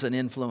Friends and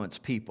Influence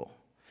People.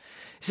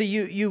 See,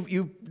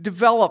 you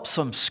develop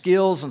some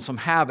skills and some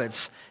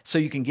habits so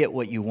you can get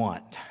what you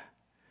want.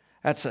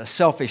 That's a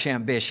selfish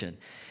ambition.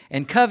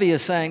 And Covey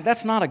is saying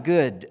that's not a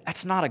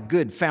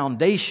good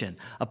foundation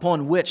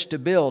upon which to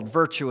build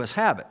virtuous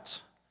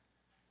habits.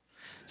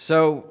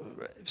 So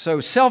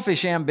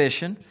selfish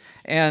ambition,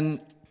 and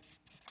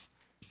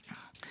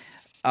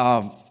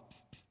Paul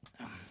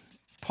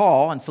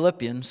in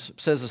Philippians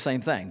says the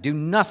same thing. Do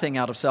nothing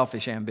out of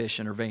selfish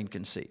ambition or vain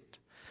conceit.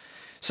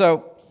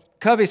 So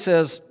Covey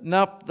says,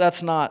 nope,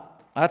 that's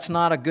not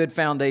a good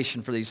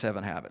foundation for these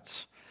 7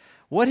 habits.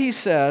 What he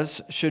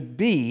says should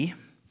be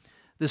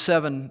the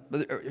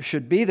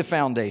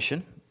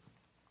foundation.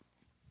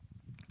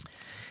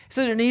 He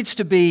said there needs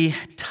to be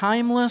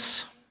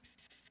timeless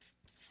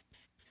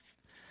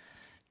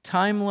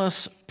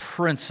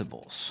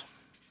principles.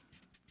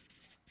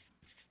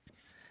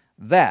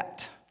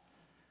 That,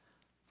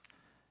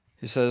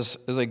 he says,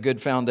 is a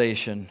good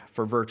foundation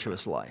for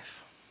virtuous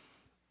life.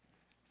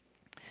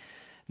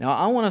 Now,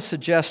 I want to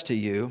suggest to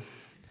you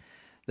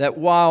that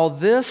while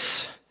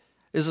this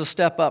is a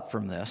step up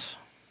from this,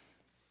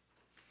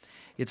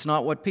 it's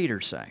not what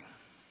Peter's saying.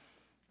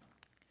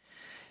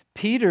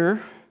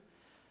 Peter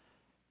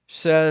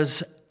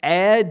says,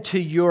 add to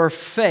your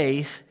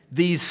faith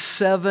these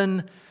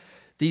seven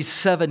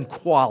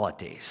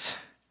qualities.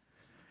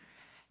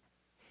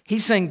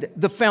 He's saying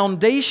the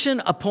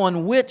foundation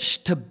upon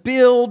which to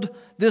build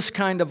this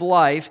kind of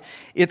life,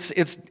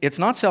 it's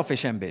not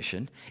selfish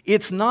ambition.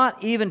 It's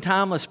not even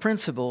timeless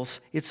principles.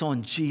 It's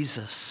on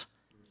Jesus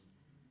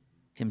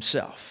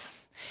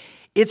Himself.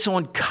 It's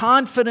on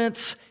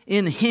confidence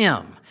in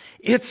Him.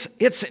 It's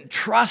in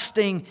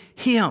trusting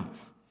Him.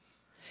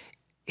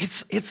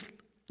 It's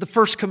the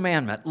first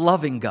commandment,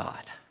 loving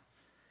God.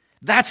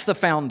 That's the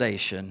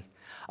foundation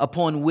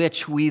upon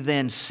which we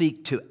then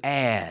seek to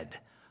add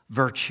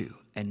virtue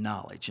and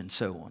knowledge and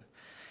so on.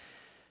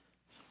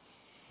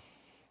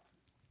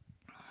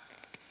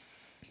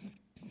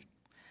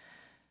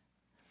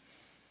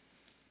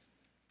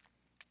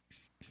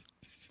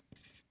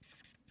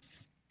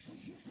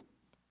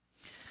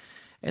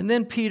 And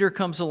then Peter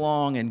comes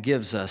along and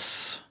gives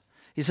us,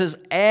 he says,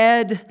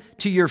 add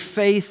to your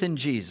faith in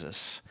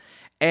Jesus,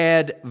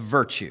 add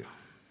virtue.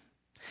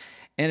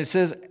 And he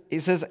says,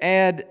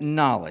 add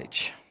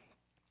knowledge.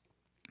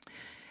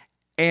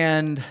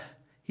 And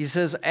he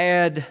says,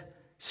 add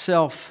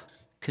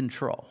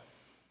self-control.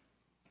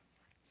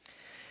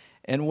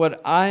 And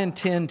what I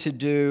intend to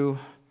do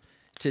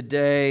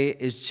today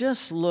is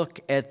just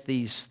look at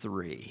these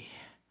 3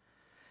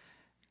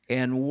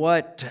 and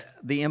what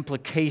the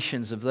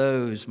implications of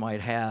those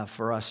might have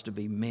for us to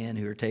be men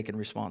who are taking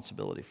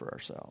responsibility for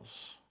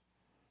ourselves.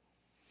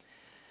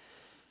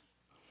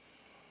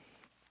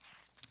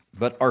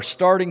 But our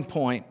starting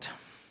point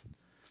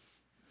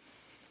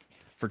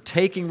for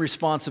taking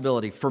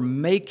responsibility, for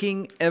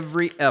making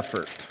every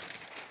effort,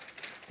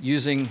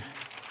 using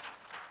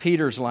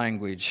Peter's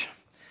language,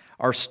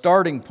 our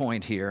starting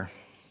point here,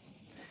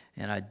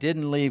 and I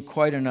didn't leave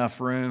quite enough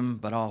room,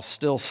 but I'll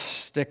still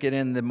stick it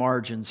in the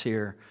margins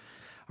here.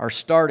 Our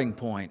starting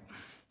point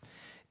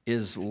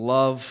is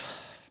love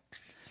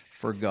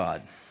for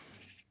God.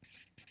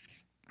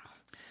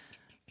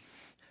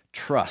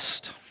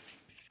 Trust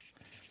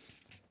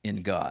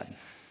in God.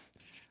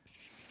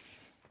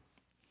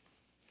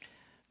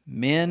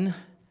 Men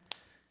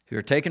who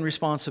are taking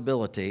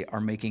responsibility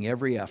are making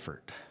every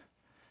effort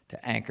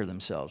to anchor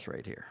themselves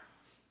right here.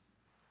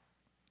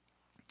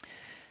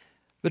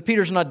 But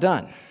Peter's not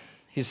done.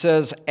 He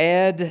says,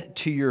 add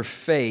to your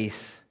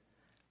faith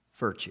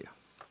virtue.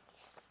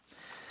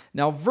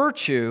 Now,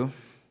 virtue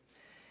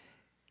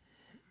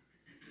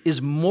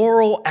is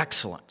moral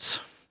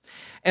excellence.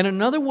 And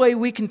another way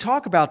we can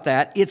talk about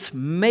that, it's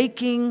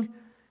making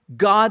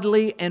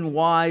godly and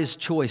wise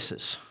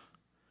choices.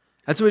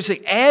 That's what we say,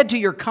 add to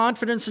your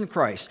confidence in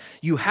Christ.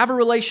 You have a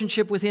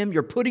relationship with Him,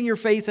 you're putting your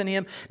faith in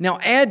Him. Now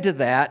add to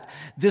that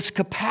this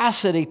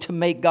capacity to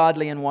make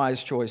godly and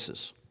wise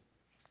choices.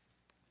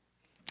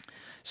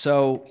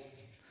 So,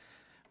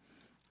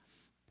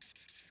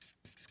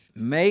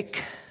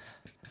 make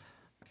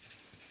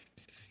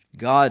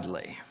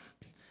godly,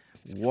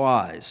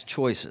 wise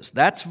choices.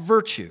 That's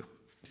virtue.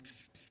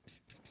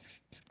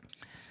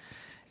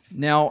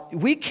 Now,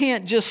 we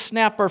can't just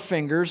snap our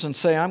fingers and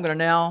say, I'm going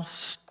to now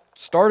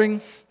starting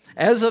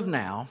as of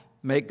now,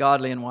 make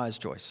godly and wise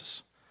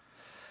choices.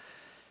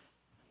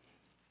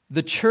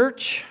 The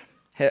church,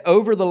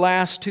 over the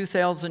last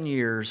 2,000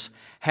 years,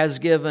 has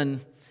given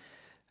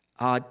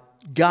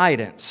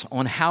guidance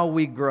on how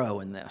we grow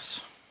in this.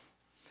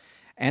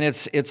 And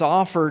it's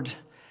offered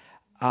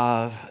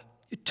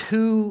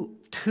two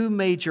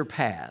major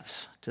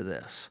paths to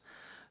this.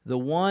 The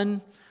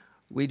one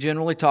we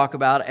generally talk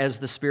about as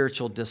the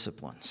spiritual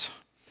disciplines.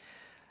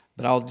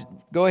 But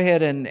I'll go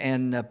ahead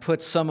and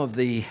put some of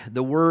the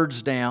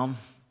words down.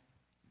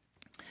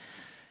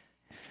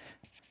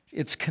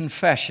 It's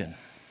confession,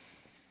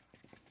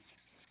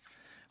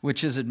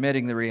 which is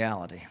admitting the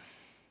reality.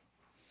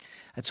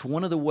 That's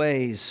one of the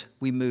ways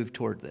we move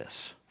toward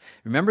this.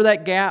 Remember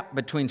that gap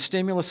between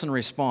stimulus and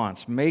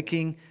response,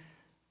 making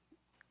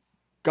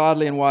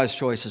godly and wise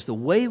choices. The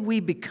way we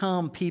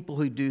become people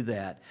who do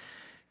that,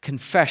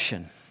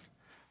 confession,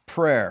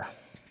 prayer,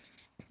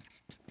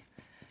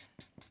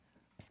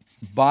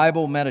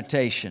 Bible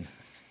meditation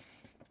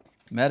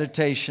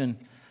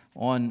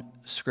on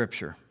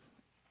Scripture.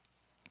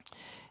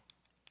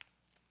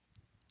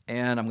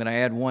 And I'm going to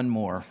add one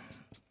more,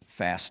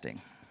 fasting.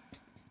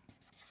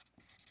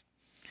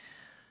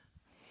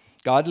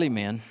 Godly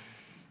men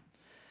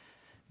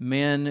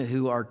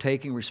who are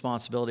taking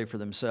responsibility for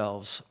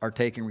themselves, are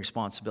taking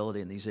responsibility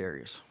in these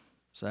areas,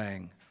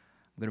 saying,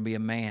 I'm going to be a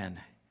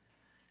man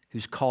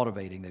who's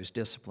cultivating those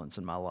disciplines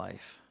in my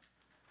life.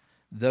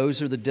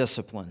 Those are the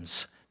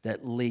disciplines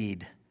that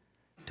lead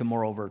to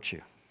moral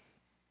virtue,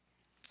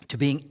 to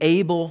being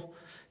able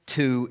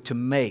to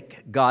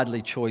make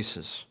godly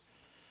choices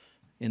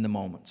in the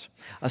moments.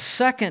 A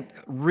second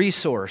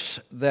resource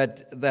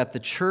that the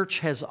church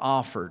has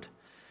offered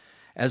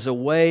as a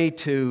way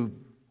to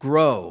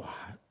grow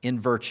in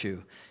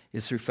virtue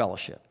is through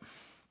fellowship.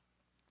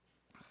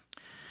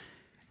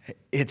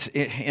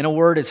 In a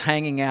word, it's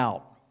hanging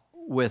out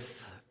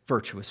with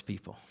virtuous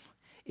people.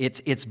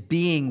 It's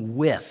being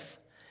with,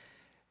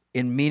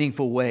 in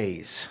meaningful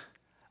ways,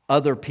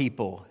 other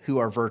people who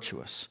are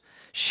virtuous,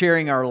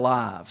 sharing our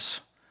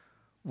lives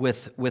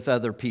with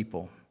other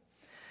people.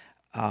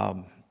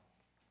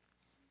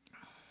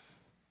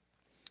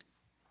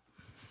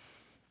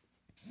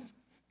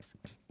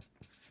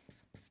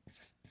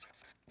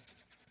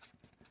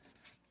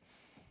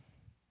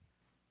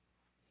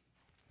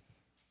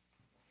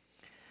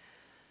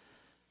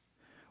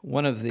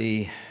 One of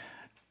the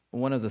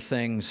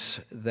things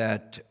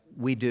that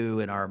we do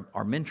in our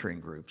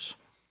mentoring groups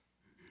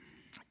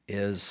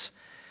is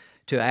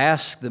to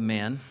ask the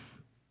men,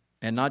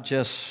 and not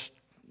just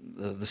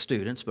the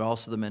students, but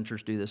also the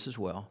mentors do this as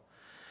well.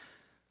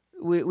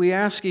 We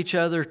ask each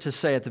other to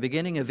say at the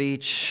beginning of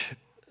each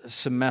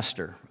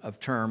semester of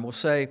term, we'll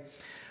say,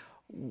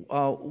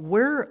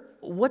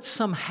 what's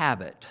some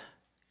habit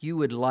you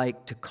would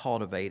like to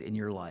cultivate in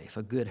your life,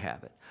 a good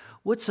habit?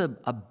 What's a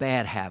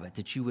bad habit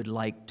that you would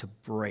like to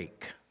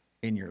break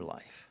in your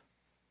life?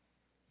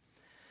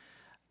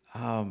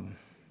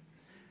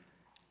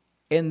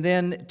 And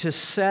then to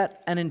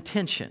set an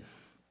intention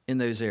in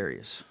those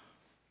areas.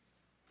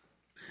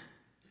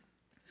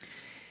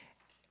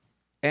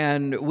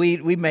 And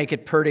we make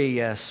it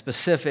pretty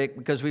specific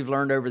because we've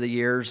learned over the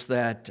years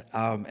that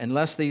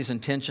unless these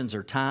intentions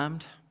are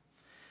timed,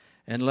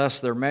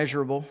 unless they're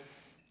measurable,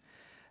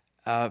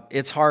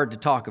 it's hard to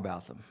talk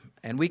about them.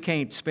 And we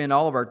can't spend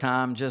all of our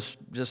time just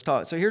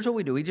talk. So here's what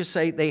we do. We just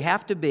say they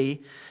have to be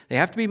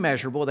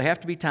measurable, they have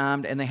to be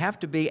timed, and they have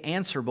to be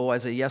answerable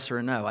as a yes or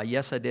a no. A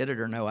yes, I did it,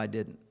 or no, I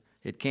didn't.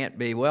 It can't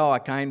be, well, I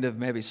kind of,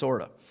 maybe,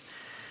 sort of.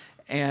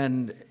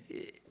 And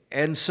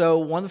so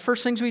one of the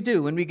first things we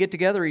do when we get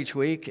together each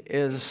week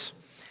is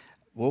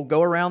we'll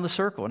go around the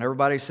circle, and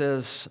everybody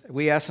says,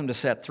 we ask them to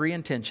set 3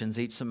 intentions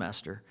each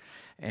semester.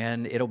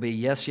 And it'll be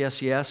yes,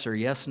 yes, yes, or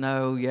yes,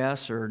 no,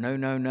 yes, or no,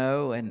 no,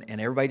 no, and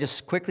everybody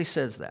just quickly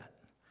says that.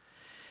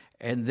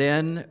 And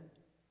then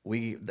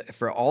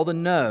for all the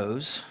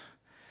no's,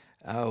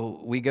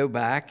 we go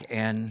back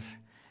and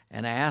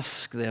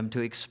ask them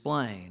to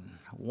explain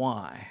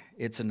why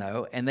it's a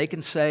no. And they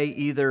can say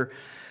either,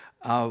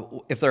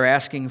 if they're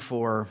asking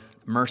for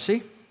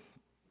mercy,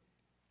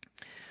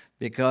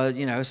 because,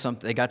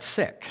 they got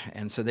sick,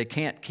 and so they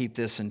can't keep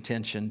this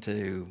intention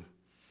to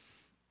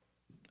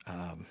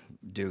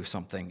do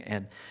something.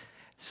 And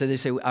so they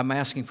say, I'm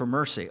asking for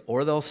mercy.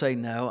 Or they'll say,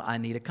 no, I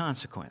need a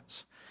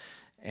consequence.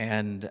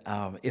 And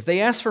if they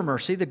ask for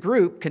mercy, the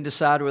group can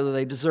decide whether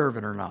they deserve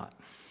it or not.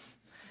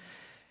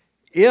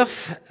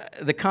 If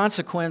the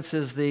consequence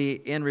is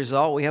the end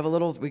result, we have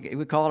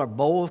we call it a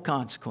bowl of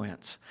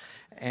consequence.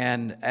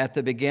 And at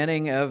the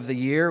beginning of the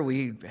year,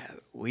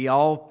 we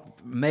all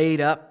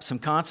made up some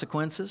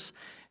consequences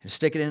and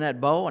stick it in that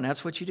bowl, and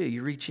that's what you do.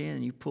 You reach in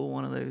and you pull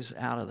one of those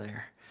out of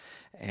there.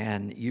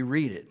 And you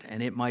read it,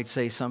 and it might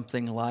say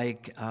something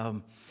like,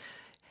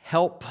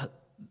 help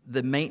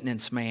the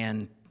maintenance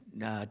man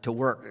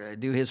to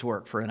do his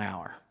work for an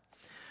hour.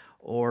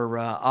 Or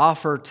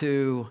offer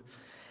to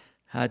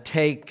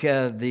take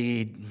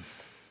the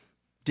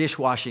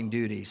dishwashing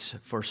duties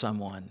for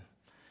someone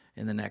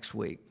in the next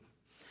week.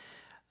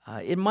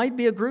 It might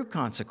be a group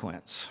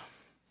consequence,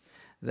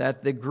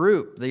 that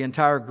the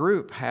entire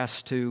group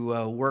has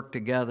to work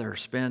together,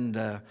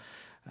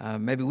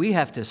 maybe we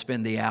have to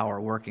spend the hour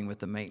working with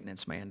the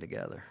maintenance man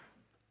together.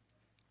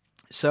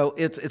 So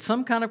it's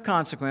some kind of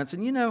consequence.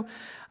 And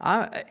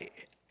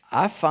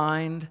I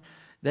find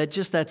that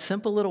just that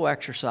simple little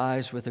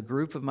exercise with a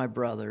group of my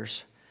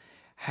brothers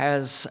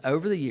has,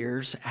 over the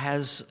years,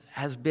 has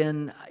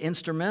been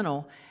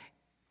instrumental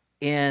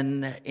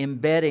in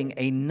embedding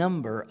a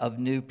number of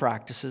new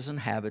practices and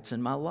habits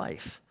in my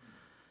life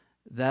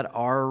that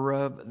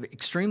are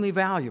extremely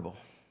valuable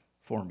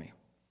for me.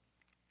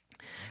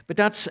 But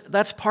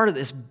that's part of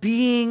this,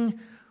 being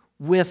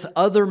with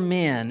other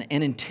men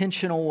in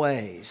intentional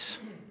ways.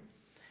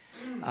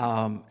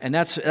 And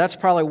that's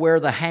probably where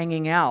the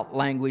hanging out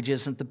language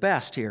isn't the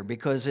best here,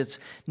 because it's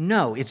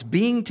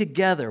being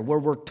together where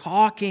we're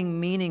talking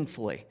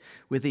meaningfully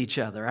with each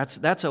other.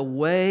 That's a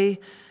way,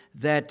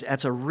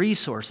 that's a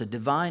resource, a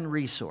divine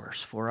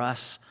resource for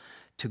us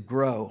to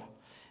grow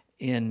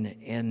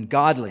in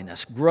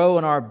godliness, grow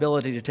in our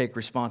ability to take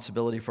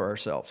responsibility for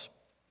ourselves.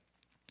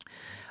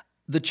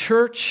 The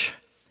church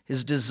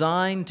is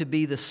designed to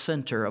be the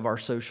center of our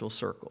social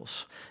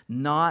circles,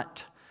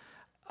 not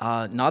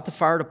the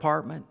fire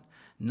department,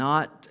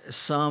 not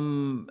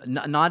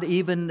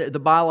even the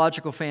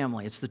biological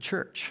family. It's the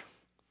church.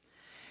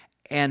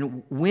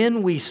 And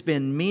when we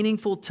spend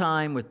meaningful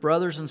time with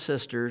brothers and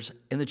sisters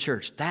in the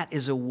church, that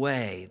is a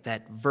way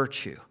that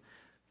virtue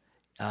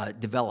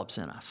develops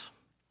in us.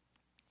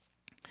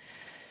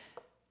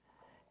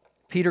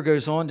 Peter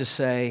goes on to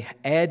say,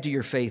 add to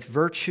your faith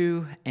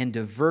virtue, and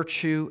to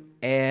virtue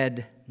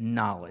add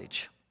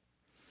knowledge.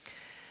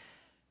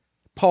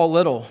 Paul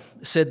Little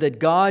said that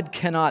God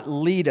cannot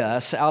lead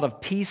us out of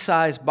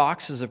pea-sized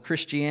boxes of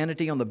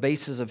Christianity on the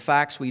basis of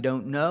facts we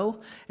don't know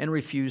and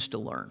refuse to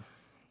learn.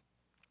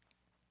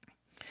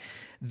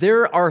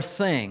 There are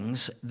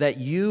things that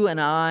you and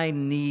I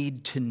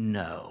need to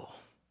know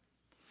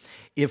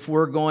if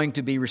we're going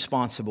to be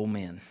responsible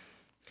men.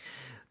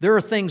 There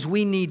are things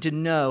we need to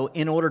know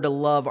in order to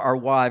love our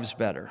wives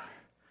better.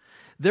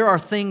 There are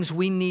things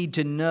we need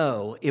to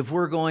know if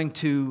we're going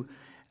to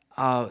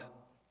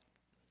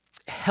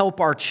help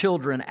our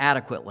children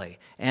adequately.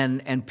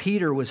 And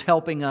Peter was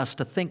helping us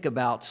to think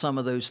about some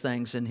of those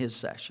things in his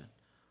session.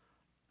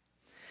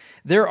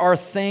 There are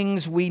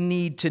things we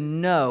need to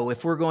know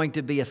if we're going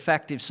to be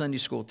effective Sunday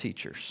school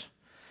teachers.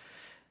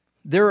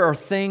 There are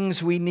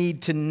things we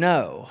need to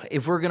know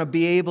if we're going to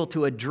be able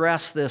to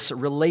address this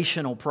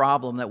relational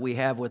problem that we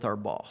have with our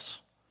boss.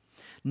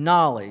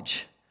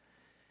 Knowledge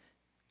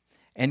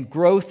and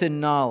growth in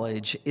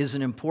knowledge is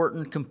an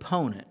important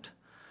component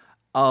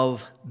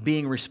of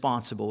being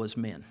responsible as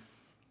men.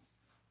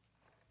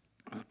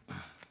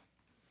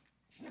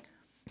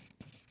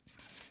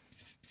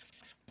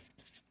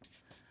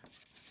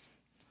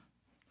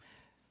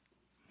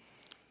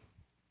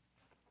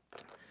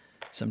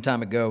 Some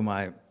time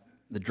ago,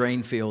 the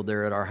drain field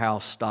there at our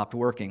house stopped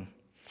working.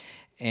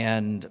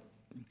 And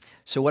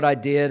so what I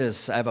did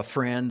is, I have a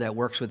friend that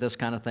works with this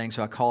kind of thing,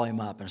 so I call him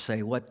up and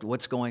say,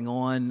 what's going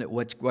on?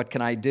 What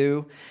can I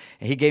do?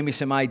 And he gave me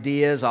some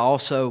ideas. I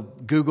also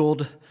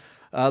Googled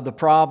the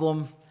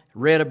problem,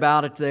 read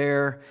about it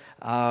there.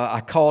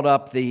 I called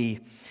up the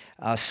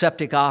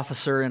septic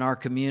officer in our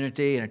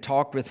community and I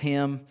talked with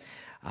him,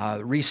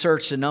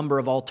 researched a number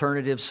of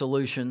alternative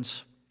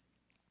solutions.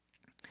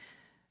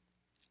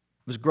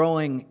 Was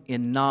growing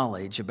in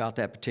knowledge about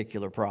that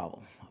particular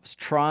problem. I was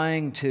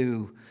trying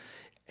to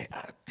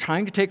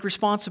take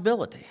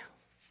responsibility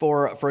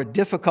for a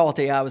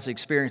difficulty I was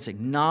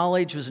experiencing.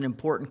 Knowledge was an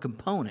important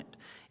component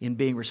in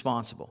being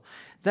responsible.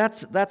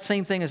 That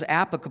same thing is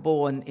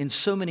applicable in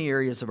so many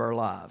areas of our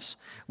lives.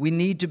 We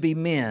need to be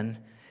men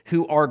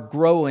who are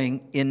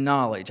growing in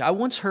knowledge. I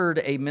once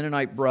heard a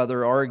Mennonite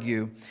brother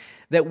argue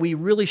that we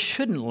really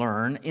shouldn't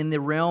learn in the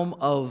realm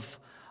of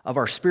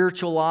our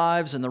spiritual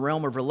lives, in the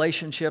realm of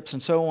relationships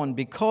and so on,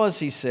 because,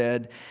 he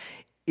said,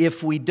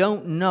 if we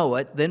don't know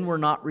it, then we're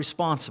not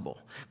responsible.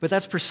 But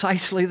that's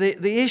precisely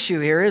the issue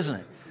here, isn't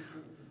it?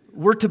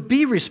 We're to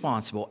be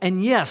responsible.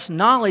 And yes,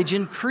 knowledge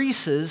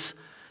increases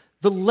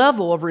the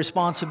level of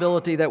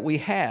responsibility that we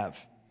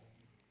have.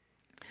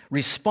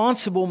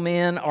 Responsible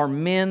men are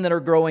men that are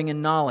growing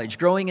in knowledge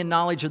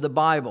of the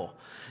Bible,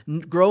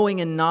 growing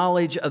in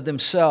knowledge of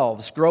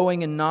themselves,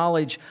 growing in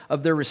knowledge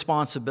of their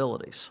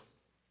responsibilities.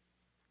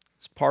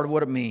 It's part of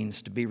what it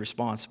means to be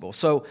responsible.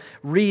 So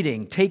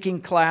reading,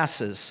 taking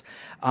classes,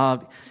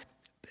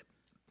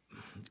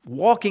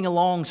 walking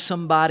along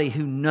somebody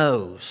who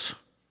knows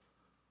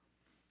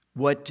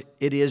what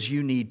it is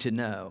you need to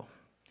know.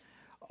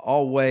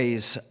 All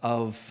ways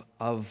of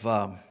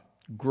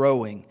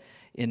growing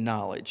in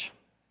knowledge.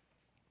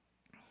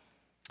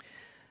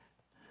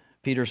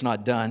 Peter's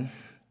not done.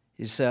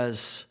 He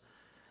says,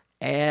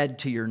 add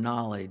to your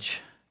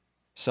knowledge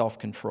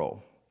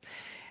self-control.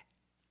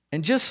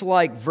 And just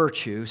like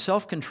virtue,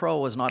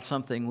 self-control is not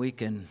something we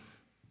can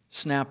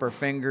snap our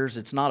fingers.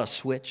 It's not a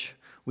switch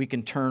we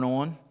can turn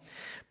on.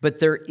 But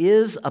there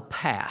is a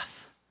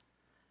path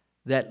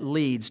that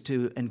leads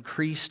to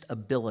increased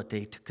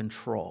ability to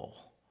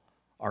control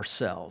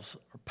ourselves,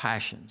 our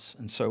passions,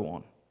 and so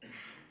on.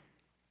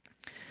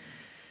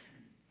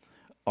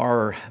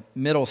 Our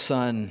middle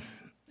son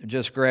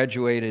just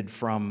graduated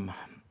from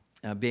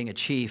being a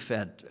chief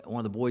at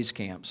one of the boys'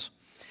 camps.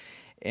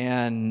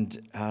 And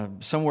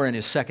somewhere in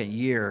his second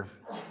year,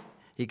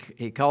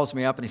 he calls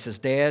me up and he says,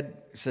 "Dad,"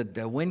 he said,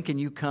 "when can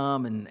you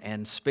come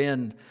and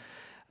spend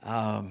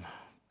a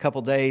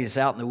couple days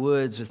out in the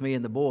woods with me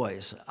and the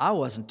boys?" I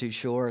wasn't too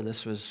sure.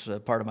 This was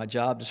part of my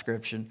job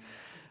description.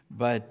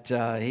 But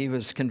he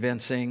was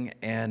convincing,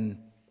 and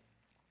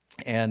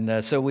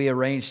so we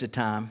arranged a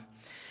time.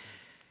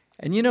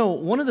 And you know,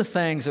 one of the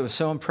things that was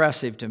so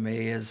impressive to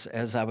me is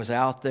as I was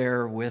out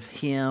there with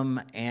him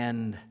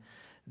and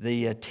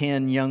the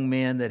 10 young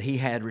men that he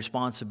had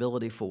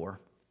responsibility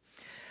for,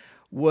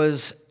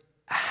 was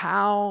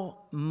how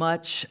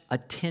much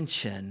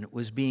attention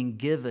was being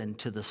given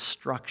to the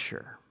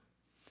structure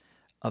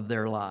of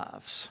their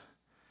lives.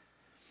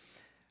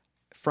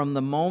 From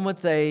the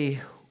moment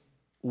they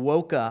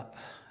woke up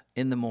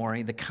in the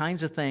morning, the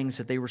kinds of things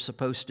that they were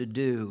supposed to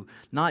do,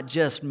 not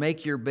just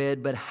make your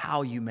bed, but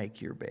how you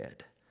make your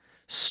bed.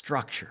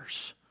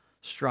 Structures.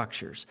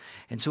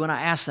 And so when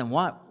I asked them,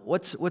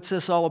 what's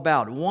this all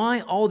about? Why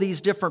all these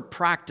different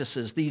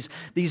practices, these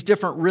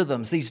different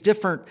rhythms, these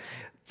different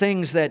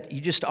things that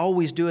you just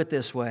always do it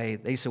this way?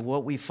 They said,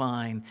 what we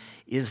find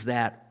is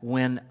that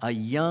when a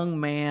young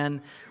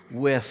man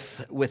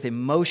with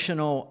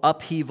emotional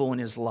upheaval in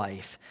his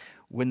life,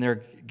 when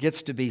there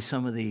gets to be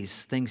some of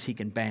these things he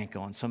can bank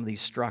on, some of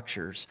these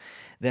structures,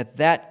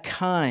 that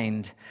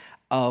kind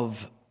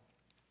of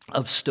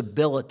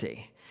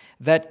stability,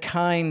 that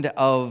kind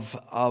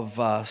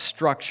of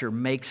structure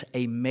makes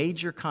a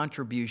major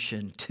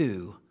contribution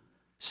to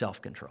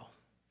self-control.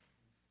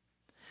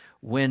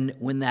 When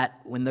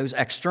those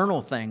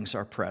external things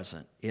are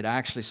present, it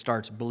actually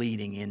starts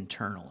bleeding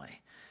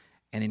internally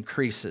and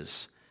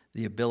increases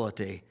the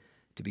ability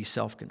to be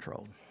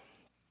self-controlled.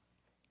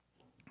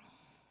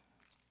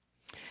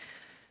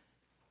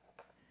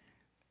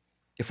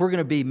 If we're going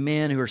to be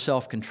men who are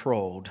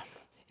self-controlled,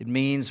 it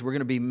means we're going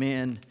to be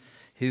men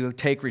who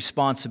take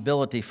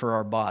responsibility for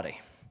our body.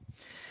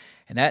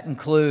 And that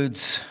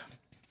includes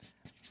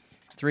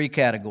 3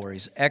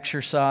 categories: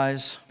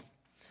 exercise,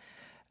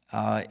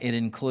 it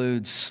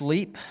includes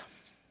sleep,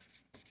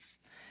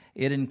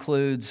 it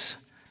includes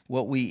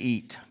what we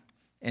eat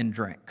and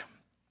drink.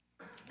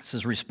 This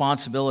is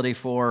responsibility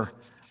for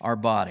our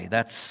body.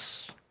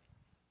 That's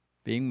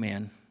being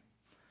men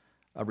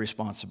of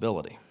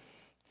responsibility.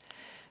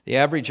 The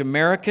average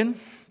American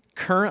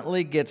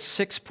currently gets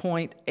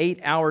 6.8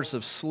 hours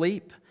of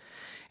sleep,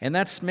 and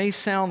that may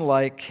sound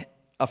like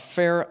a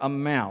fair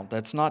amount.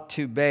 That's not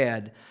too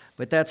bad,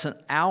 but that's an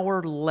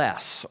hour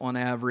less on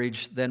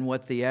average than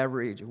what the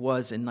average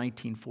was in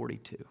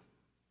 1942.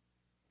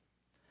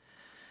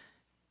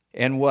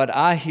 And what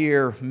I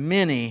hear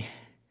many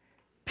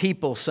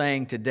people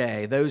saying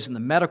today, those in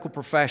the medical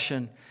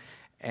profession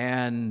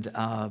and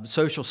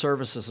social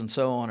services and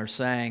so on, are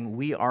saying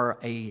we are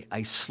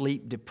a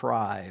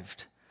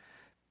sleep-deprived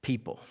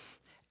people,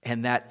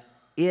 and that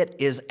it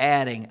is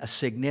adding a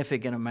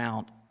significant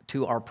amount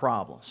to our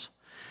problems.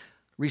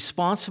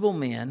 Responsible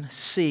men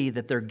see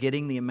that they're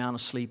getting the amount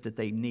of sleep that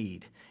they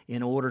need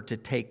in order to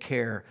take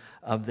care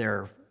of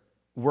their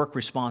work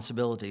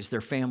responsibilities, their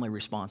family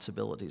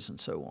responsibilities, and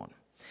so on.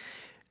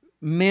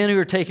 Men who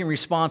are taking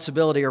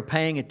responsibility are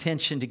paying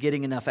attention to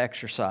getting enough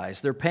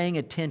exercise. They're paying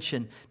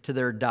attention to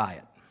their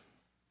diet.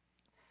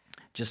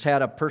 Just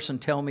had a person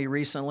tell me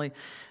recently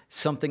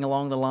something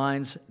along the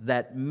lines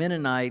that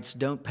Mennonites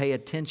don't pay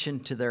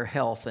attention to their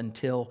health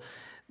until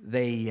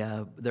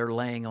they're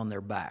laying on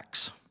their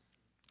backs.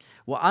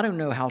 Well, I don't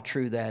know how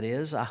true that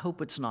is. I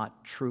hope it's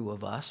not true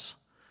of us.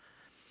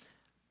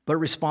 But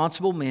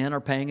responsible men are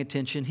paying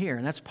attention here,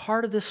 and that's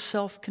part of this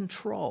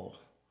self-control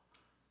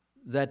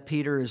that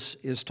Peter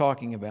is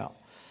talking about.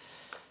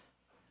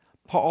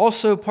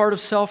 Also, part of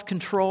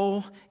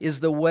self-control is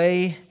the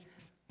way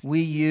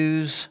we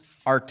use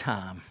our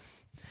time.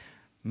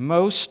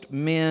 Most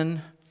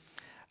men,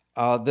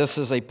 this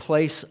is a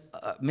place,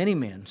 many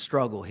men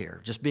struggle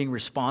here, just being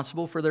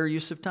responsible for their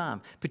use of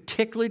time,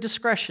 particularly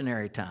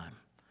discretionary time,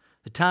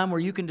 the time where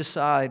you can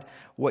decide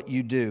what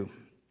you do.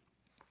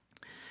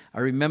 I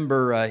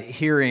remember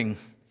hearing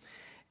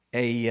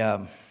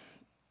it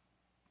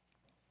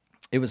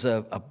was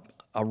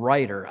a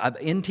writer,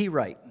 N.T.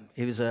 Wright.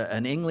 He was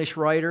an English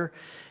writer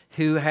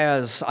who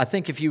has, I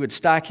think if you would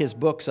stack his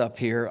books up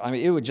here, I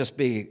mean, it would just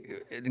be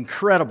an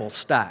incredible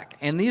stack.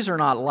 And these are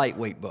not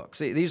lightweight books.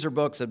 These are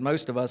books that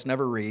most of us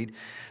never read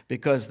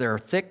because they're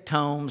thick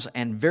tomes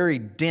and very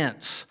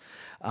dense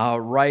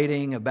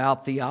writing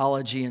about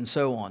theology and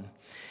so on.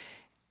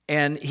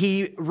 And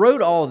he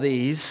wrote all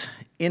these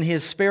in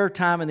his spare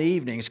time in the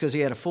evenings because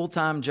he had a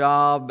full-time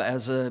job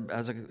as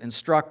an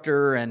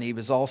instructor, and he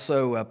was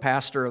also a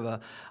pastor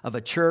of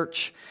a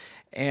church.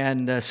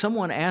 And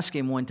someone asked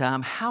him one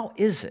time, how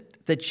is it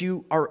that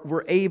you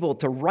were able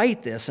to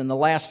write this in the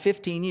last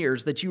 15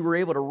 years, that you were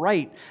able to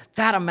write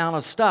that amount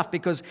of stuff,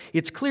 because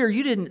it's clear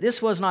this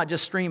was not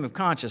just stream of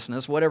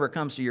consciousness, whatever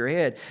comes to your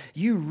head.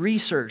 You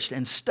researched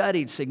and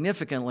studied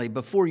significantly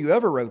before you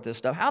ever wrote this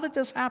stuff. How did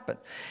this happen?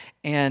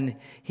 And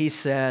he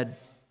said,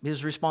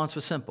 his response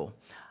was simple: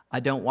 I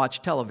don't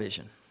watch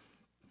television.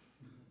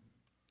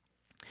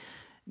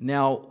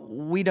 Now,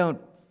 we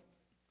don't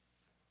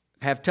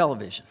have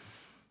television,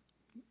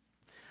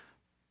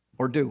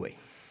 or do we?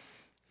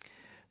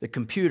 The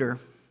computer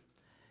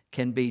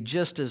can be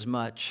just as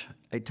much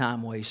a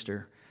time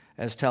waster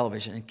as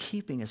television, and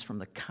keeping us from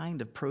the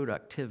kind of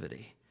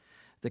productivity,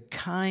 the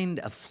kind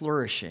of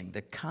flourishing,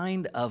 the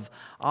kind of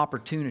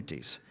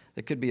opportunities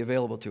that could be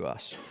available to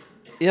us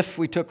if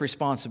we took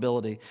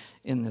responsibility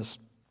in this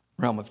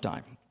realm of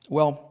time.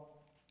 Well,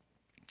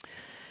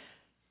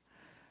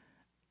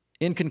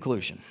 in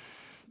conclusion,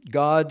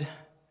 God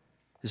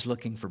is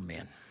looking for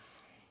men.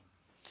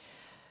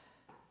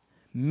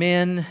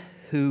 Men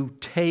who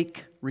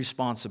take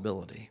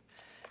responsibility.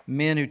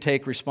 Men who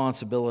take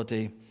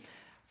responsibility,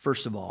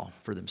 first of all,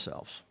 for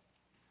themselves.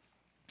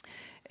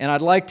 And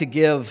I'd like to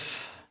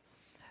give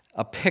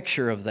a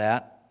picture of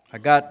that. I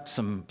got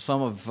some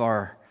of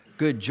our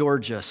good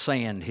Georgia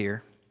sand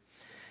here.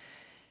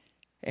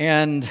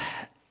 And,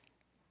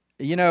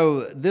 you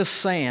know, this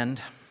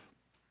sand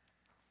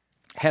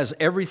has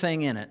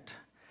everything in it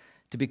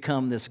to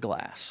become this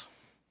glass.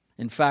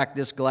 In fact,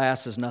 this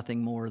glass is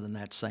nothing more than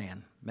that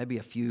sand. Maybe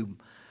a few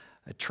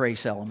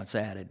trace elements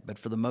added, but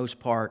for the most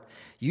part,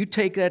 you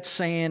take that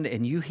sand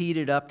and you heat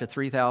it up to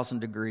 3,000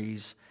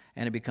 degrees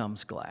and it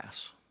becomes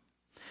glass.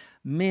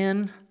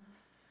 Men,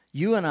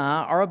 you and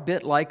I are a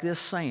bit like this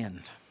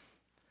sand.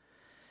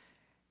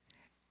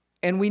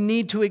 And we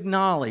need to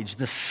acknowledge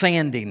the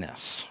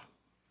sandiness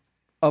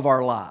of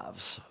our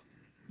lives,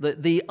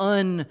 the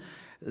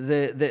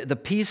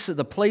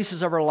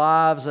places of our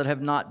lives that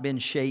have not been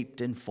shaped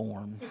and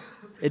formed.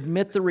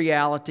 Admit the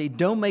reality,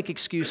 don't make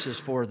excuses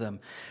for them,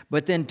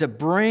 but then to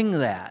bring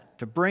that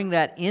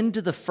into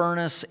the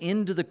furnace,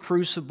 into the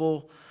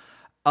crucible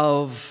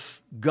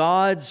of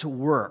God's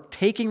work,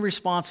 taking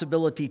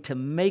responsibility to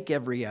make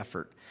every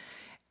effort.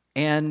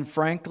 And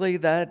frankly,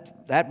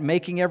 that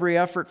making every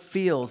effort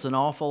feels an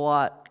awful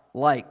lot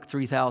like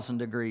 3,000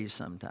 degrees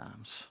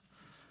sometimes.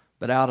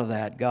 But out of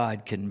that,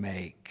 God can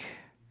make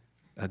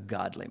a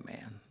godly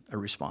man, a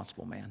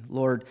responsible man.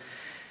 Lord,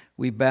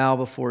 we bow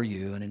before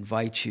you and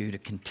invite you to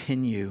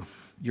continue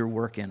your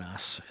work in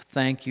us.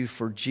 Thank you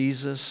for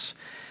Jesus.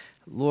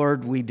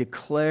 Lord, we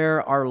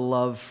declare our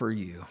love for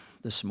you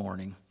this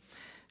morning.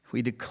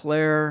 We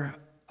declare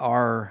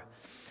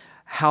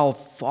how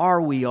far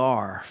we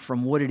are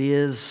from what it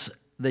is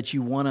that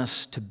you want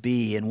us to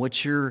be and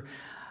what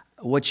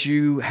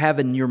you have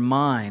in your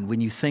mind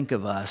when you think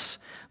of us.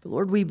 But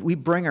Lord, we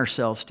bring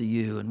ourselves to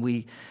you, and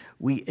we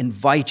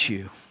invite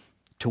you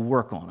to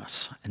work on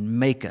us and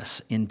make us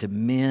into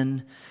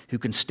men who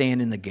can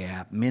stand in the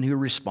gap, men who are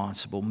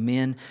responsible,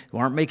 men who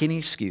aren't making any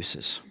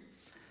excuses.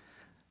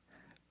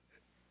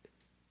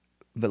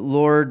 But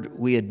Lord,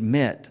 we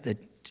admit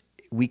that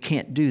we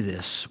can't do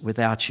this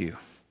without you.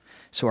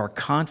 So our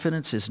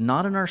confidence is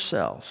not in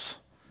ourselves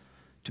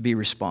to be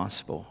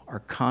responsible.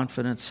 Our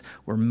confidence,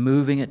 we're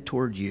moving it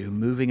toward you,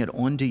 moving it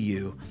onto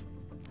you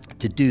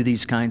to do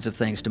these kinds of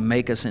things, to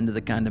make us into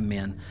the kind of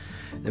men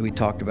that we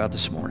talked about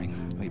this morning.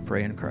 We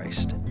pray in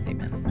Christ.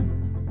 Amen.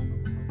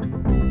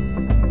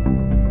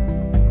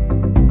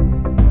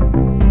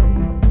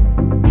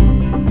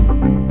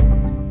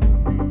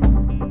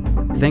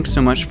 Thanks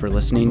so much for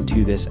listening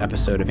to this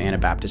episode of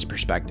Anabaptist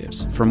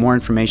Perspectives. For more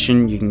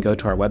information, you can go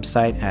to our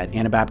website at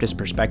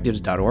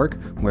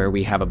anabaptistperspectives.org, where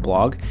we have a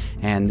blog,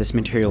 and this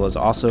material is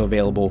also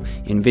available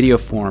in video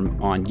form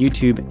on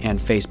YouTube and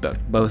Facebook,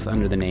 both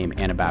under the name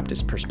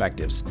Anabaptist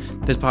Perspectives.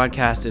 This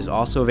podcast is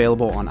also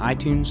available on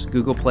iTunes,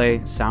 Google Play,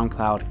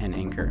 SoundCloud, and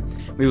Anchor.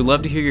 We would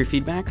love to hear your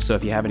feedback, so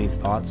if you have any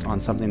thoughts on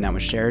something that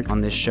was shared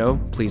on this show,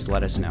 please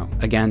let us know.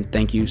 Again,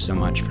 thank you so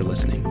much for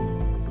listening.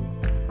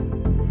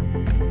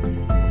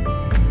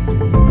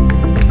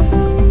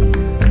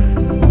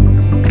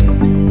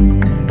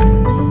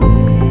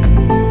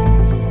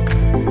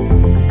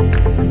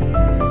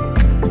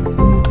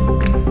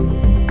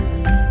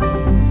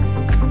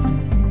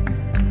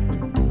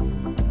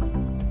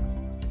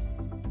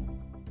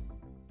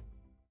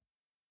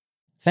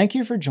 Thank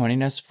you for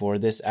joining us for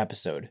this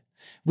episode.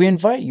 We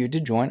invite you to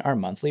join our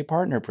monthly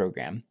partner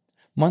program.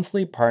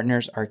 Monthly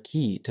partners are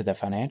key to the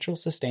financial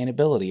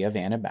sustainability of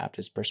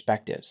Anabaptist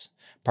Perspectives.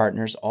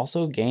 Partners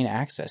also gain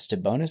access to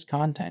bonus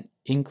content,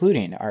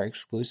 including our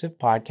exclusive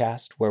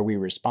podcast where we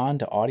respond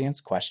to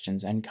audience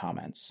questions and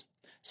comments.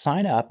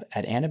 Sign up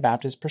at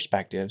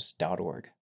anabaptistperspectives.org.